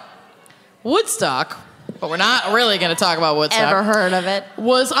 So, Woodstock, but we're not really going to talk about Woodstock. Ever heard of it?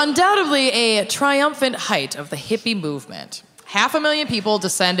 Was undoubtedly a triumphant height of the hippie movement. 500,000 people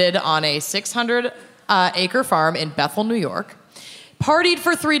descended on a 600-acre farm in Bethel, New York, partied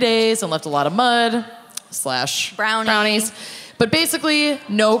for 3 days and left a lot of mud / brownies, but basically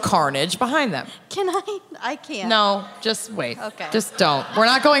no carnage behind them. Can I can't. No, just wait. Okay. Just don't. We're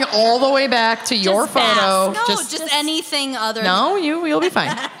not going all the way back to your photo. No, just anything other No, you'll be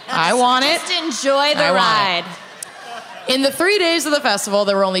fine. I want it. Just enjoy the I want ride. In the 3 days of the festival,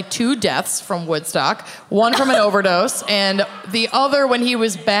 there were only 2 deaths from Woodstock, one from an overdose, and the other when he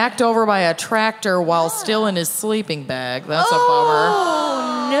was backed over by a tractor while still in his sleeping bag. That's a bummer.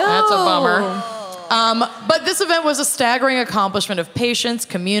 Oh, no. That's a bummer. But this event was a staggering accomplishment of patience,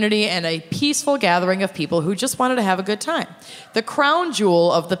 community, and a peaceful gathering of people who just wanted to have a good time. The crown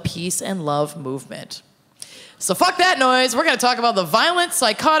jewel of the peace and love movement. So fuck that noise. We're going to talk about the violent,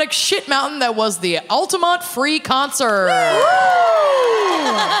 psychotic shit mountain that was the Altamont Free Concert.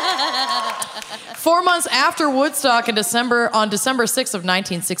 4 months after Woodstock on December 6th of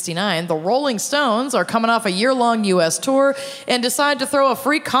 1969, the Rolling Stones are coming off a year-long U.S. tour and decide to throw a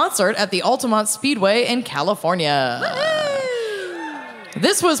free concert at the Altamont Speedway in California.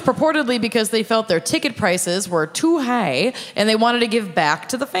 This was purportedly because they felt their ticket prices were too high and they wanted to give back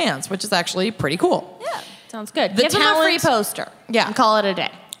to the fans, which is actually pretty cool. Yeah, sounds good. The Give them a free poster. Yeah. And call it a day.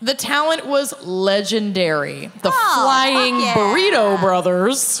 The talent was legendary. The Flying Burrito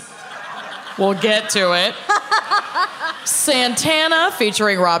Brothers. We'll get to it. Santana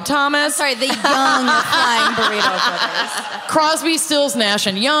featuring Rob Thomas. Sorry, the young Flying Burrito Brothers. Crosby, Stills, Nash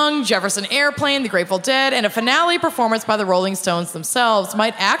and Young, Jefferson Airplane, The Grateful Dead, and a finale performance by the Rolling Stones themselves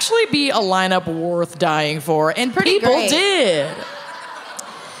might actually be a lineup worth dying for, and people did.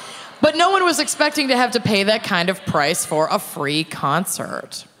 But no one was expecting to have to pay that kind of price for a free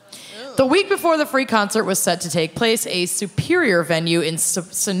concert. The week before the free concert was set to take place, a superior venue in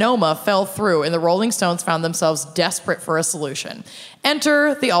Sonoma fell through, and the Rolling Stones found themselves desperate for a solution.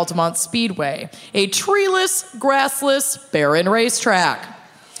 Enter the Altamont Speedway, a treeless, grassless, barren racetrack.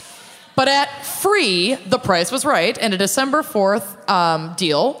 But at free, the price was right, and a December 4th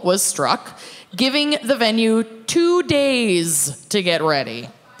deal was struck, giving the venue 2 days to get ready.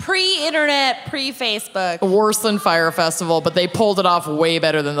 Pre-internet, pre-Facebook. Worse than Fire Festival, but they pulled it off way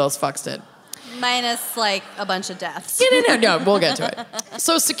better than those fucks did. Minus, like, a bunch of deaths. No, we'll get to it.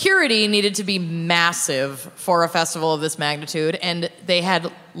 So security needed to be massive for a festival of this magnitude, and they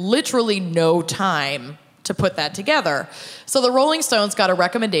had literally no time to put that together. So the Rolling Stones got a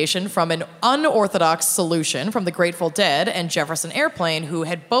recommendation from an unorthodox solution from the Grateful Dead and Jefferson Airplane, who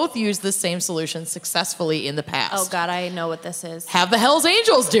had both used this same solution successfully in the past. Oh, God, I know what this is. Have the Hells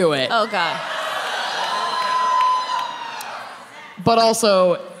Angels do it. Oh, God. But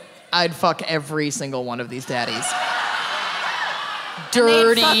also, I'd fuck every single one of these daddies.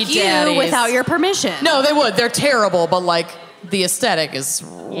 Dirty Fuck daddies. you without your permission. No, they would. They're terrible, but like the aesthetic is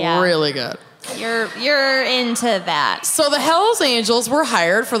really good. You're into that. So the Hells Angels were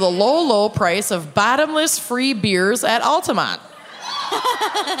hired for the low price of bottomless free beers at Altamont.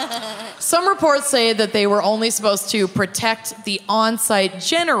 Some reports say that they were only supposed to protect the on-site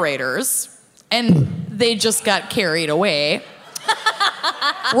generators, and they just got carried away.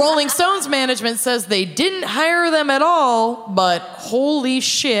 Rolling Stones management says they didn't hire them at all, but holy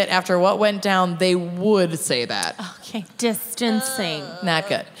shit, after what went down, they would say that. Okay, distancing. Not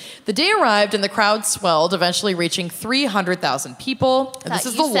good. The day arrived and the crowd swelled, eventually reaching 300,000 people. And this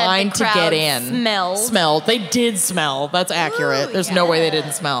is the line to get in. Smelled. They did smell. That's accurate. Ooh, There's no way they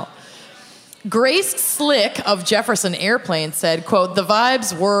didn't smell. Grace Slick of Jefferson Airplane said, quote, "The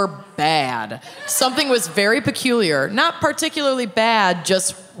vibes were bad. Something was very peculiar. Not particularly bad,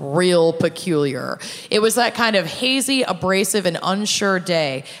 just real peculiar. It was that kind of hazy, abrasive, and unsure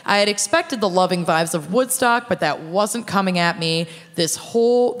day. I had expected the loving vibes of Woodstock, but that wasn't coming at me. This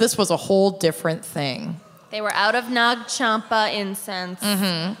was a whole different thing. They were out of Nag Champa incense.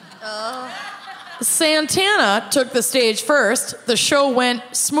 Santana took the stage first. The show went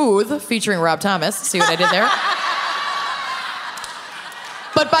smooth, featuring Rob Thomas. See what I did there?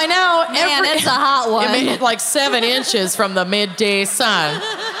 But by now, Man, it's a hot one. It made it like 7 inches from the midday sun.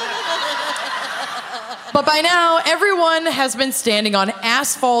 But by now, everyone has been standing on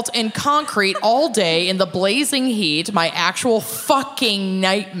asphalt and concrete all day in the blazing heat, my actual fucking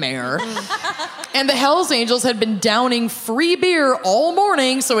nightmare. And the Hells Angels had been downing free beer all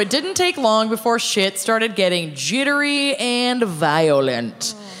morning, so it didn't take long before shit started getting jittery and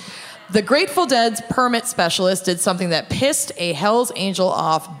violent. The Grateful Dead's permit specialist did something that pissed a Hells Angel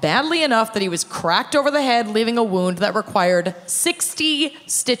off badly enough that he was cracked over the head, leaving a wound that required 60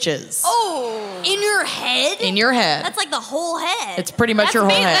 stitches. Oh, in your head? In your head. That's like the whole head. It's pretty much your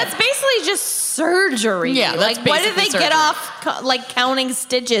whole head. That's basically just surgery. Yeah, that's like, why did they basically get surgery. off like counting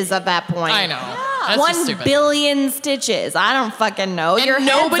stitches at that point? I know. That's just 1 stupid. billion stitches. I don't fucking know. And Your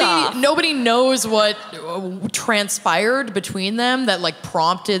head's off. nobody knows what transpired between them that like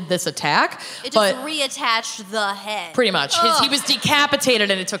prompted this attack. It but just reattached the head. pretty much, he was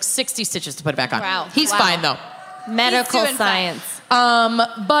decapitated, and it took 60 stitches to put it back on. Wow. He's Wow. fine though. Medical He's doing fine. science.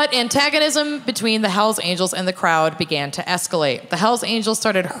 But antagonism between the Hells Angels and the crowd began to escalate. The Hells Angels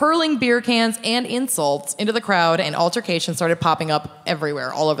started hurling beer cans and insults into the crowd, and altercations started popping up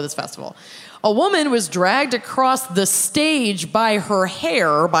everywhere, all over this festival. A woman was dragged across the stage by her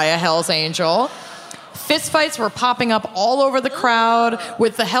hair by a Hells Angel. Fistfights were popping up all over the crowd,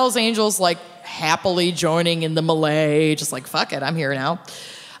 with the Hells Angels like happily joining in the melee, just like, fuck it, I'm here now.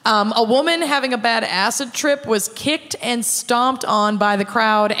 A woman having a bad acid trip was kicked and stomped on by the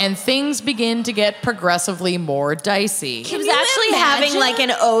crowd, and things begin to get progressively more dicey. She was you actually having imagine? like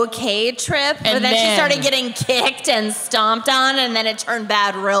an okay trip, but And then she then- started getting kicked and stomped on, and then it turned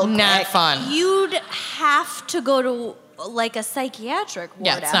bad real quick. Not fun. You'd have to go to like a psychiatric ward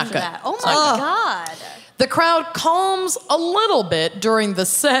Yeah, it's after not good. that. Oh It's my not God. The crowd calms a little bit during the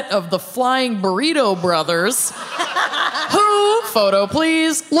set of the Flying Burrito Brothers, who, photo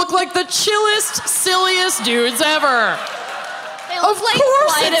please, look like the chillest, silliest dudes ever. They look Of like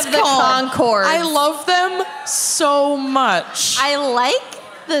course Flight it's of the calm. Conchords. I love them so much. I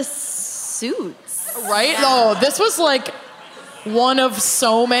like the suits. Right? Oh, this was like one of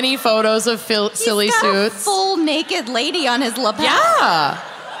so many photos of silly He's got suits. a full naked lady on his lapel. Yeah.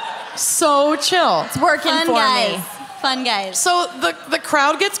 So chill. It's working Fun for guys. me. Fun guys. So the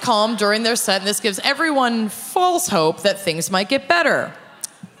crowd gets calm during their set, and this gives everyone false hope that things might get better.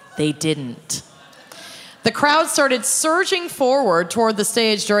 They didn't. The crowd started surging forward toward the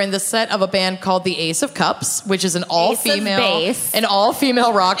stage during the set of a band called the Ace of Cups, which is an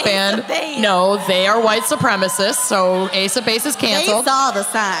all-female rock band. Base. No, they are white supremacists, so Ace of Base is They canceled. saw the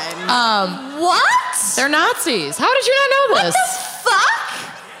sign. What? They're Nazis. How did you not know this?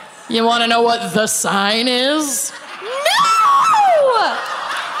 Fuck? You want to know what the sign is? No!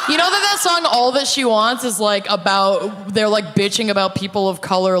 You know that song "All That She Wants" is like about, they're like bitching about people of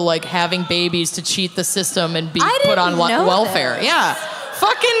color like having babies to cheat the system and be I put on didn't know welfare. this. Yeah,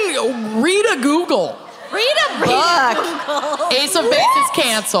 fucking read a Google. Read a book. Ace of Base is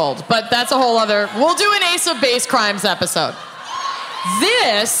canceled, but that's a whole other. We'll do an Ace of Base crimes episode.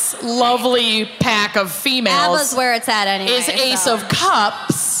 This lovely pack of females ABBA's where it's at anyway. is Ace so. of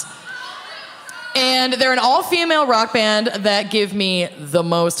Cups. And they're an all-female rock band that give me the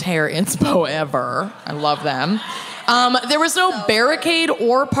most hair inspo ever. I love them. There was no barricade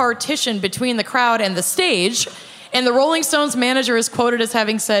or partition between the crowd and the stage, and the Rolling Stones manager is quoted as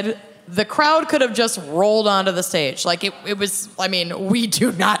having said, the crowd could have just rolled onto the stage. Like, it was, I mean, we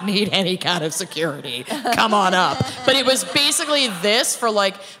do not need any kind of security. Come on up. But it was basically this for,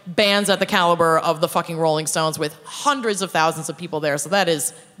 like, bands at the caliber of the fucking Rolling Stones with hundreds of thousands of people there. So that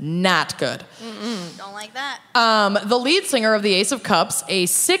is not good. Don't like that. The lead singer of the Ace of Cups, a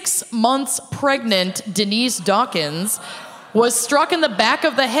 6 months pregnant Denise Dawkins, was struck in the back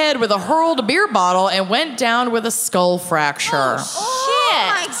of the head with a hurled beer bottle and went down with a skull fracture. Oh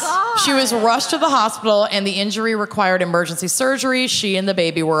my God. She was rushed to the hospital, and the injury required emergency surgery. She and the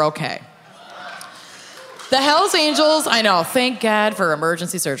baby were okay. The Hells Angels, I know, thank God for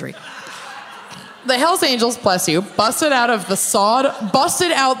emergency surgery. The Hells Angels, bless you, busted out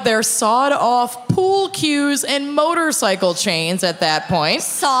their sawed-off pool cues and motorcycle chains at that point.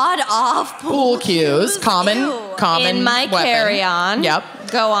 Sawed off Pool cues, common Ew. common In my weapon. carry-on. Yep.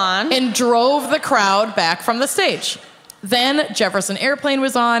 Go on. and drove the crowd back from the stage. Then Jefferson Airplane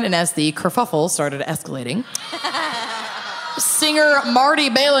was on, and as the kerfuffle started escalating, singer Marty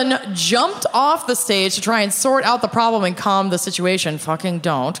Balin jumped off the stage to try and sort out the problem and calm the situation. Fucking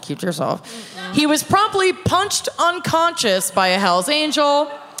don't. Keep to yourself. He was promptly punched unconscious by a Hell's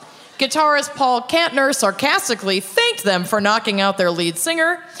Angel. Guitarist Paul Kantner sarcastically thanked them for knocking out their lead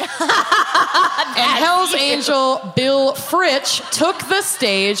singer. And Hell's Angel Bill Fritsch took the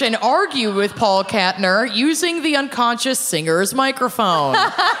stage and argued with Paul Kantner using the unconscious singer's microphone.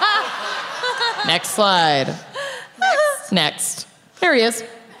 Next slide. Next. Here he is,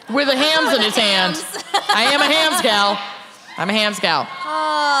 with a hams in his hand. I am a hams gal. I'm a hams gal.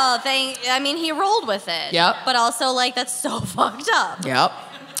 Oh, he rolled with it. Yep. But also, like, that's so fucked up. Yep.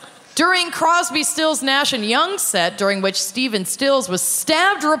 During Crosby, Stills, Nash and Young's set, during which Stephen Stills was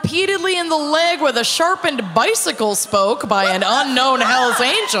stabbed repeatedly in the leg with a sharpened bicycle spoke by an unknown Hell's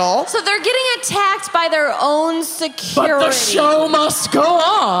Angel. So they're getting attacked by their own security. But the show must go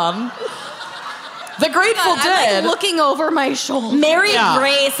on. The Grateful Dead. I'm like looking over my shoulder. Mary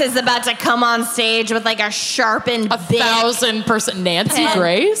Grace is about to come on stage with like a sharpened 1,000%. Nancy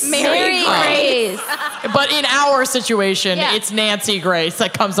Grace? Mary Grace. But in our situation, it's Nancy Grace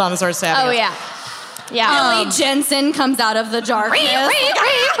that comes on and starts stabbing. Oh, us. yeah. Yeah. Billy Jensen comes out of the darkness.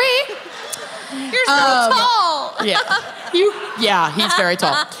 You're so tall. Yeah, he's very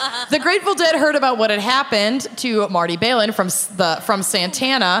tall. The Grateful Dead heard about what had happened to Marty Balin from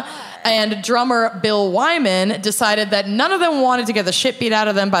Santana, and drummer Bill Wyman decided that none of them wanted to get the shit beat out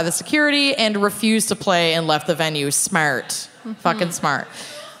of them by the security and refused to play and left the venue. Smart. Fucking smart.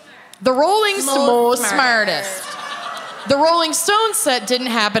 The Rolling Stones, smartest. The Rolling Stones set didn't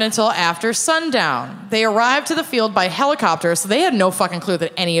happen until after sundown. They arrived to the field by helicopter, so they had no fucking clue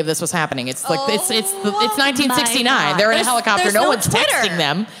that any of this was happening. It's like it's 1969. They're in a helicopter. No one's texting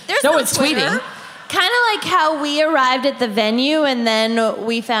them. No one's tweeting. Kind of like how we arrived at the venue and then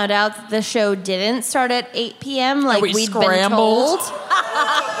we found out that the show didn't start at 8 p.m. like we we'd scrambled. been told.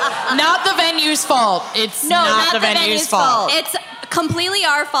 Not the venue's fault. It's not the venue's fault. It's completely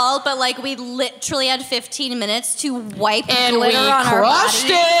our fault, but like we literally had 15 minutes to wipe And glitter we on our crushed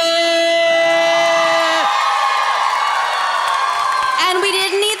body. it. And we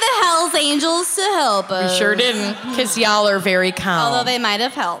didn't need the Hells Angels to help us. We sure didn't, because y'all are very calm. Although they might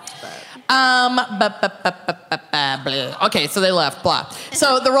have helped. But. Okay, so they left, blah.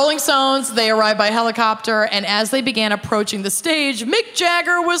 So the Rolling Stones, they arrived by helicopter, and as they began approaching the stage, Mick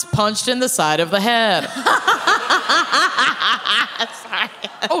Jagger was punched in the side of the head. Sorry.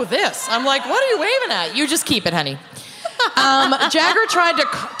 Oh, this. I'm like, what are you waving at? You just keep it, honey. Jagger tried to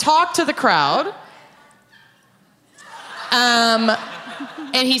talk to the crowd.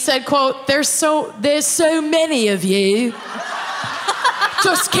 And he said, quote, there's so many of you.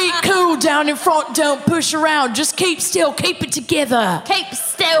 Just keep cool down in front, don't push around. Just keep still, keep it together. Keep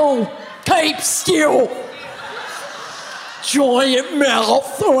still. Keep still. Giant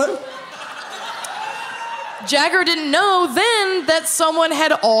mouth. Jagger didn't know then that someone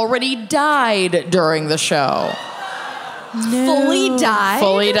had already died during the show. Fully died?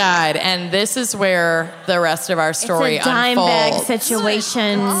 Fully died. And this is where the rest of our story It's a dime bag unfolds.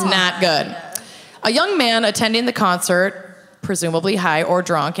 situation. It's not good. A young man attending the concert, presumably high or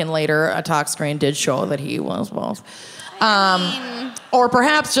drunk, and later a tox screen did show that he was both. Or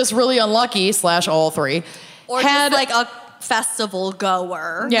perhaps just really unlucky / all three. Or just like a festival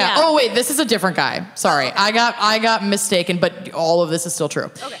goer. Yeah. Oh wait, this is a different guy. Sorry, I got mistaken, but all of this is still true.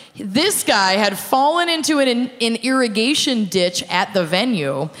 Okay. This guy had fallen into an irrigation ditch at the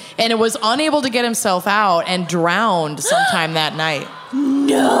venue and was unable to get himself out and drowned sometime that night.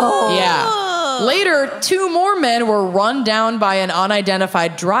 No. Yeah. Later, 2 more men were run down by an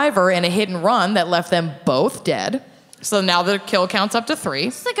unidentified driver in a hit and run that left them both dead. So now the kill count's up to 3.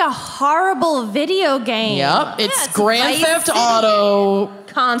 It's like a horrible video game. Yep, it's it's Grand Vice Theft City. Auto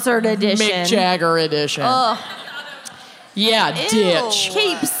Concert edition. Mick Jagger edition. Yeah, ditch.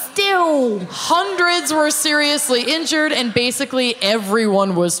 Keep still. Hundreds were seriously injured, and basically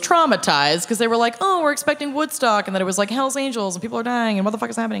everyone was traumatized because they were like, oh, we're expecting Woodstock, and then it was like Hell's Angels, and people are dying, and what the fuck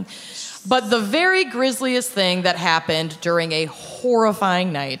is happening? But the very grisliest thing that happened during a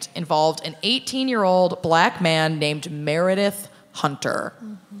horrifying night involved an 18-year-old black man named Meredith Hunter.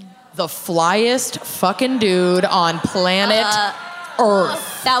 The flyest fucking dude on planet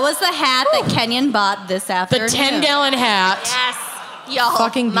Earth. That was the hat that Kenyon bought this afternoon. The 10-gallon hat. Yes. Y'all,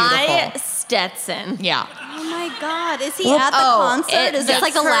 Fucking beautiful. my Stetson. Yeah. Oh my God. Is he at the concert? Is this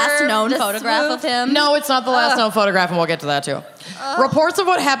like the last known photograph of him? No, it's not the last known photograph, and we'll get to that too. Reports of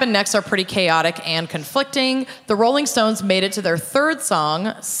what happened next are pretty chaotic and conflicting. The Rolling Stones made it to their third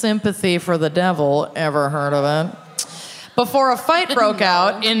song, Sympathy for the Devil. Ever heard of it? Before a fight broke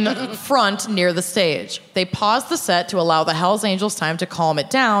out in front near the stage. They paused the set to allow the Hells Angels time to calm it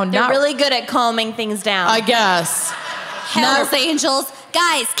down. They're really good at calming things down. I guess. Hells Angels,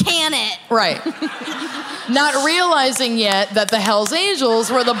 guys, can it? Right. Not realizing yet that the Hells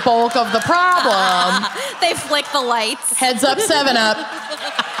Angels were the bulk of the problem. They flick the lights. Heads up, 7-Up.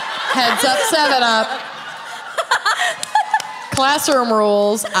 Heads up, 7-Up. Classroom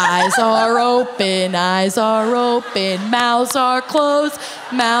rules. Eyes are open, mouths are closed,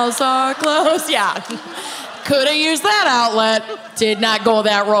 mouths are closed. Yeah. Could have used that outlet. Did not go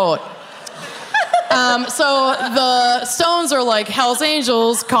that road. So the Stones are like, Hells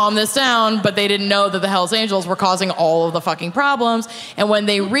Angels, calm this down, but they didn't know that the Hells Angels were causing all of the fucking problems. And when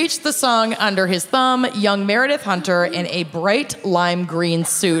they reached the song Under His Thumb, young Meredith Hunter in a bright lime green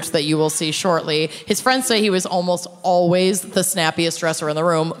suit that you will see shortly, his friends say he was almost always the snappiest dresser in the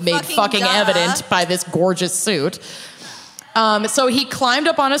room, made fucking evident by this gorgeous suit. So he climbed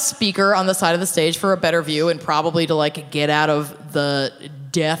up on a speaker on the side of the stage for a better view and probably to like get out of the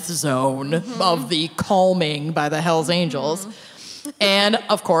death zone of the calming by the Hells Angels. And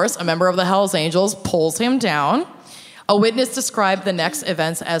of course, a member of the Hells Angels pulls him down. A witness described the next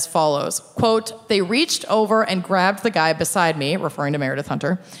events as follows. Quote, they reached over and grabbed the guy beside me, referring to Meredith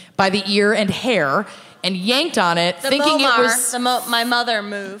Hunter, by the ear and hair and yanked on it, thinking it was... my mother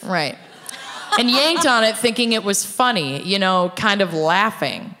move. Right. And yanked on it thinking it was funny, you know, kind of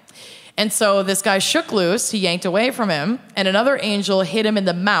laughing. And so this guy shook loose, he yanked away from him, and another angel hit him in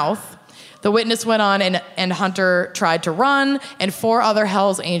the mouth. The witness went on and Hunter tried to run, and 4 other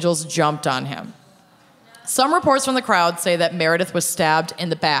Hells Angels jumped on him. Some reports from the crowd say that Meredith was stabbed in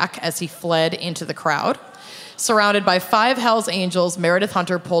the back as he fled into the crowd. Surrounded by 5 Hells Angels, Meredith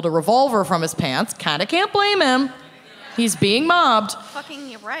Hunter pulled a revolver from his pants. Kinda can't blame him. He's being mobbed. Fucking,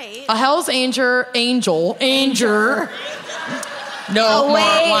 you're right. A Hells Angel. No,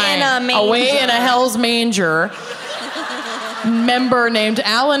 away in a Hell's Manger. Member named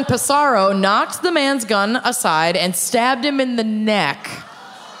Alan Pissarro knocked the man's gun aside and stabbed him in the neck.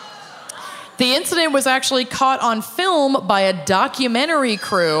 The incident was actually caught on film by a documentary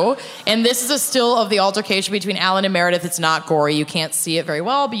crew, and this is a still of the altercation between Alan and Meredith. It's not gory. You can't see it very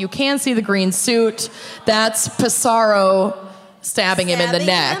well, but you can see the green suit. That's Pissarro stabbing him in the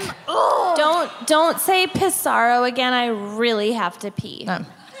neck. Don't say Pissarro again. I really have to pee.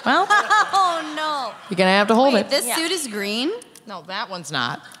 Well, Oh, no. you're going to have to hold Wait, it. this suit is green? No, that one's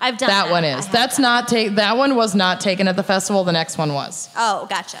not. I've done that. that. One is. That's not that one was not taken at the festival. The next one was. Oh,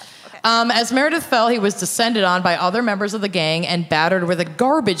 gotcha. Okay. As Meredith fell, he was descended on by other members of the gang and battered with a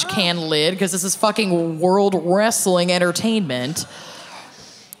garbage can lid because this is fucking World Wrestling Entertainment.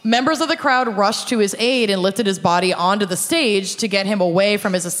 Members of the crowd rushed to his aid and lifted his body onto the stage to get him away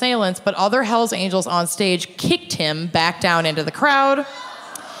from his assailants, but other Hells Angels on stage kicked him back down into the crowd.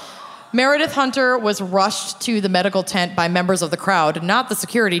 Meredith Hunter was rushed to the medical tent by members of the crowd, not the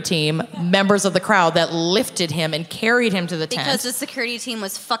security team, members of the crowd that lifted him and carried him to the tent. Because the security team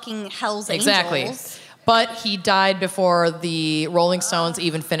was fucking Hells Angels. Exactly. But he died before the Rolling Stones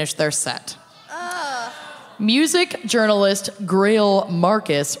even finished their set. Music journalist Grail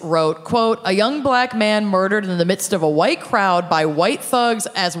Marcus wrote, quote, a young black man murdered in the midst of a white crowd by white thugs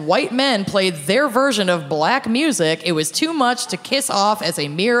as white men played their version of black music. It was too much to kiss off as a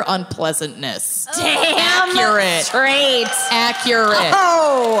mere unpleasantness. Damn Accurate. straight. Accurate.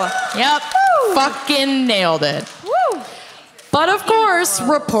 Oh. Yep. Fucking nailed it. Woo. But of course,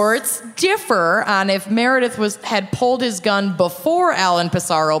 reports differ on if Meredith had pulled his gun before Alan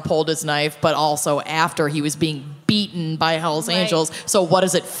Pissarro pulled his knife, but also after he was being beaten by Hells Angels. So what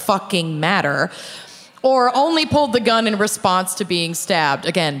does it fucking matter? Or only pulled the gun in response to being stabbed.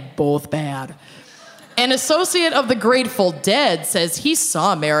 Again, both bad. An associate of the Grateful Dead says he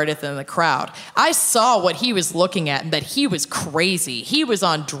saw Meredith in the crowd. I saw what he was looking at and that he was crazy. He was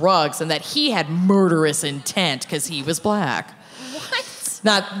on drugs and that he had murderous intent because he was black. What?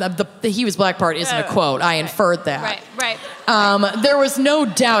 Not the he was black part isn't a quote. I inferred that. Right. There was no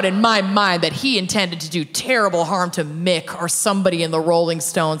doubt in my mind that he intended to do terrible harm to Mick or somebody in the Rolling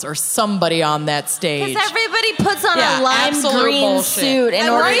Stones or somebody on that stage. Because everybody puts on Yeah, a lime absolute green bullshit. suit in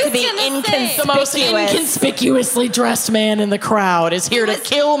order to be The most inconspicuous. inconspicuously dressed man in the crowd is here to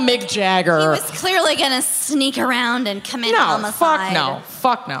kill Mick Jagger. He was clearly going to sneak around and commit homicide.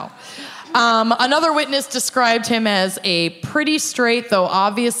 Fuck no. Another witness described him as a pretty straight, though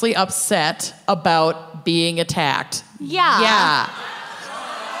obviously upset about being attacked. Yeah.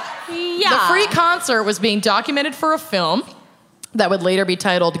 The free concert was being documented for a film that would later be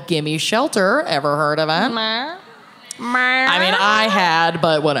titled Gimme Shelter. Ever heard of it? I mean, I had,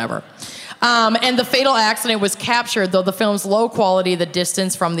 but whatever. And the fatal accident was captured, though the film's low quality, the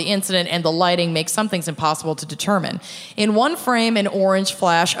distance from the incident, and the lighting makes some things impossible to determine. In one frame, an orange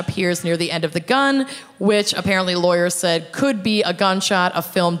flash appears near the end of the gun, which apparently lawyers said could be a gunshot, a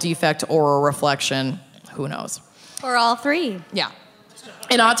film defect, or a reflection. Who knows? Or all three. Yeah.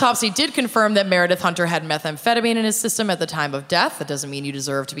 An autopsy did confirm that Meredith Hunter had methamphetamine in his system at the time of death. That doesn't mean you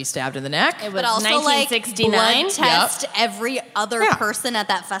deserve to be stabbed in the neck. It was But also, 1969. blood test every other Yeah. person at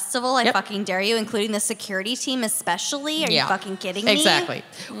that festival. I Yep. fucking dare you, including the security team especially. Are you fucking kidding me? Exactly.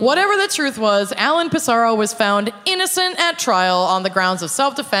 Whatever the truth was, Alan Pissarro was found innocent at trial on the grounds of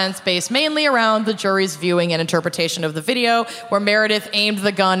self-defense based mainly around the jury's viewing and interpretation of the video where Meredith aimed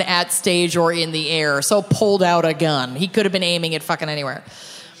the gun at stage or in the air. So pulled out a gun. He could have been aiming it fucking anywhere.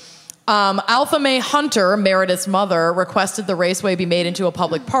 Alpha Mae Hunter, Meredith's mother, requested the raceway be made into a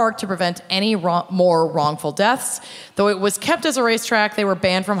public park to prevent any more wrongful deaths. Though it was kept as a racetrack, they were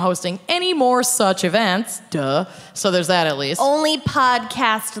banned from hosting any more such events. Duh. So there's that at least. Only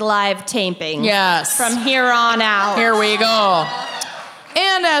podcast live taping. Yes. From here on out. Here we go.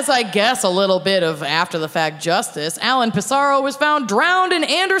 And as I guess a little bit of after-the-fact justice, Alan Pissarro was found drowned in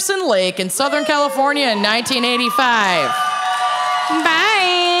Anderson Lake in Southern California in 1985.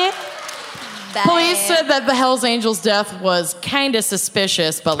 Bye. Police said that the Hells Angels' death was kind of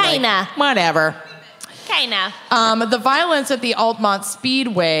suspicious, but Kinda. whatever. Kinda. The violence at the Altamont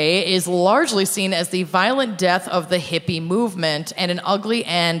Speedway is largely seen as the violent death of the hippie movement and an ugly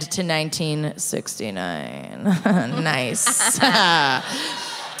end to 1969. Nice.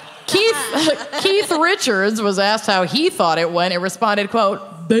 Keith Richards was asked how he thought it went. It responded,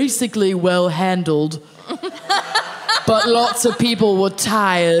 quote, basically well handled. But lots of people were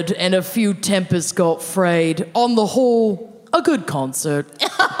tired and a few tempers got frayed. On the whole, a good concert.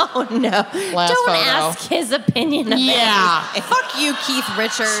 Oh, no. Last Don't photo. ask his opinion of Yeah. Fuck you, Keith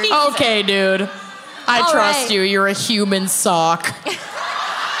Richards. Okay, dude. I All trust right. you. You're a human sock.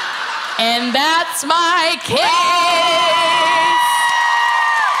 And that's my case.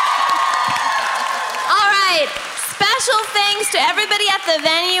 All right. Special thanks to everybody at the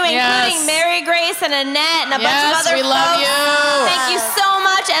venue, including Yes. Mary Grace and Annette and a bunch Yes, of other we folks. love you. Thank you so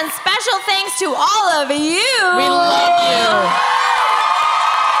much, and special thanks to all of you. We love you.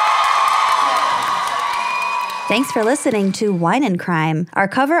 Thanks for listening to Wine and Crime. Our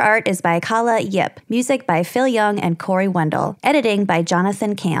cover art is by Kala Yip. Music by Phil Young and Corey Wendell. Editing by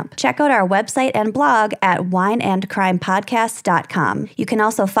Jonathan Camp. Check out our website and blog at wineandcrimepodcast.com. You can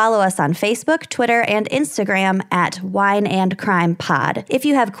also follow us on Facebook, Twitter, and Instagram at Wine and Crime Pod. If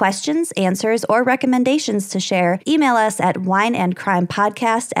you have questions, answers, or recommendations to share, email us at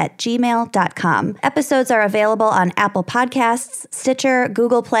wineandcrimepodcast@gmail.com. Episodes are available on Apple Podcasts, Stitcher,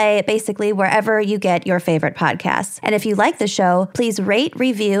 Google Play, basically wherever you get your favorite podcasts. And if you like the show, please rate,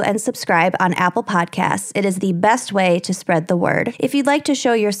 review, and subscribe on Apple Podcasts. It is the best way to spread the word. If you'd like to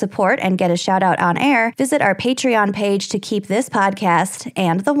show your support and get a shout out on air, visit our Patreon page to keep this podcast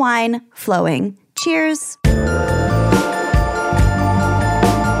and the wine flowing. Cheers.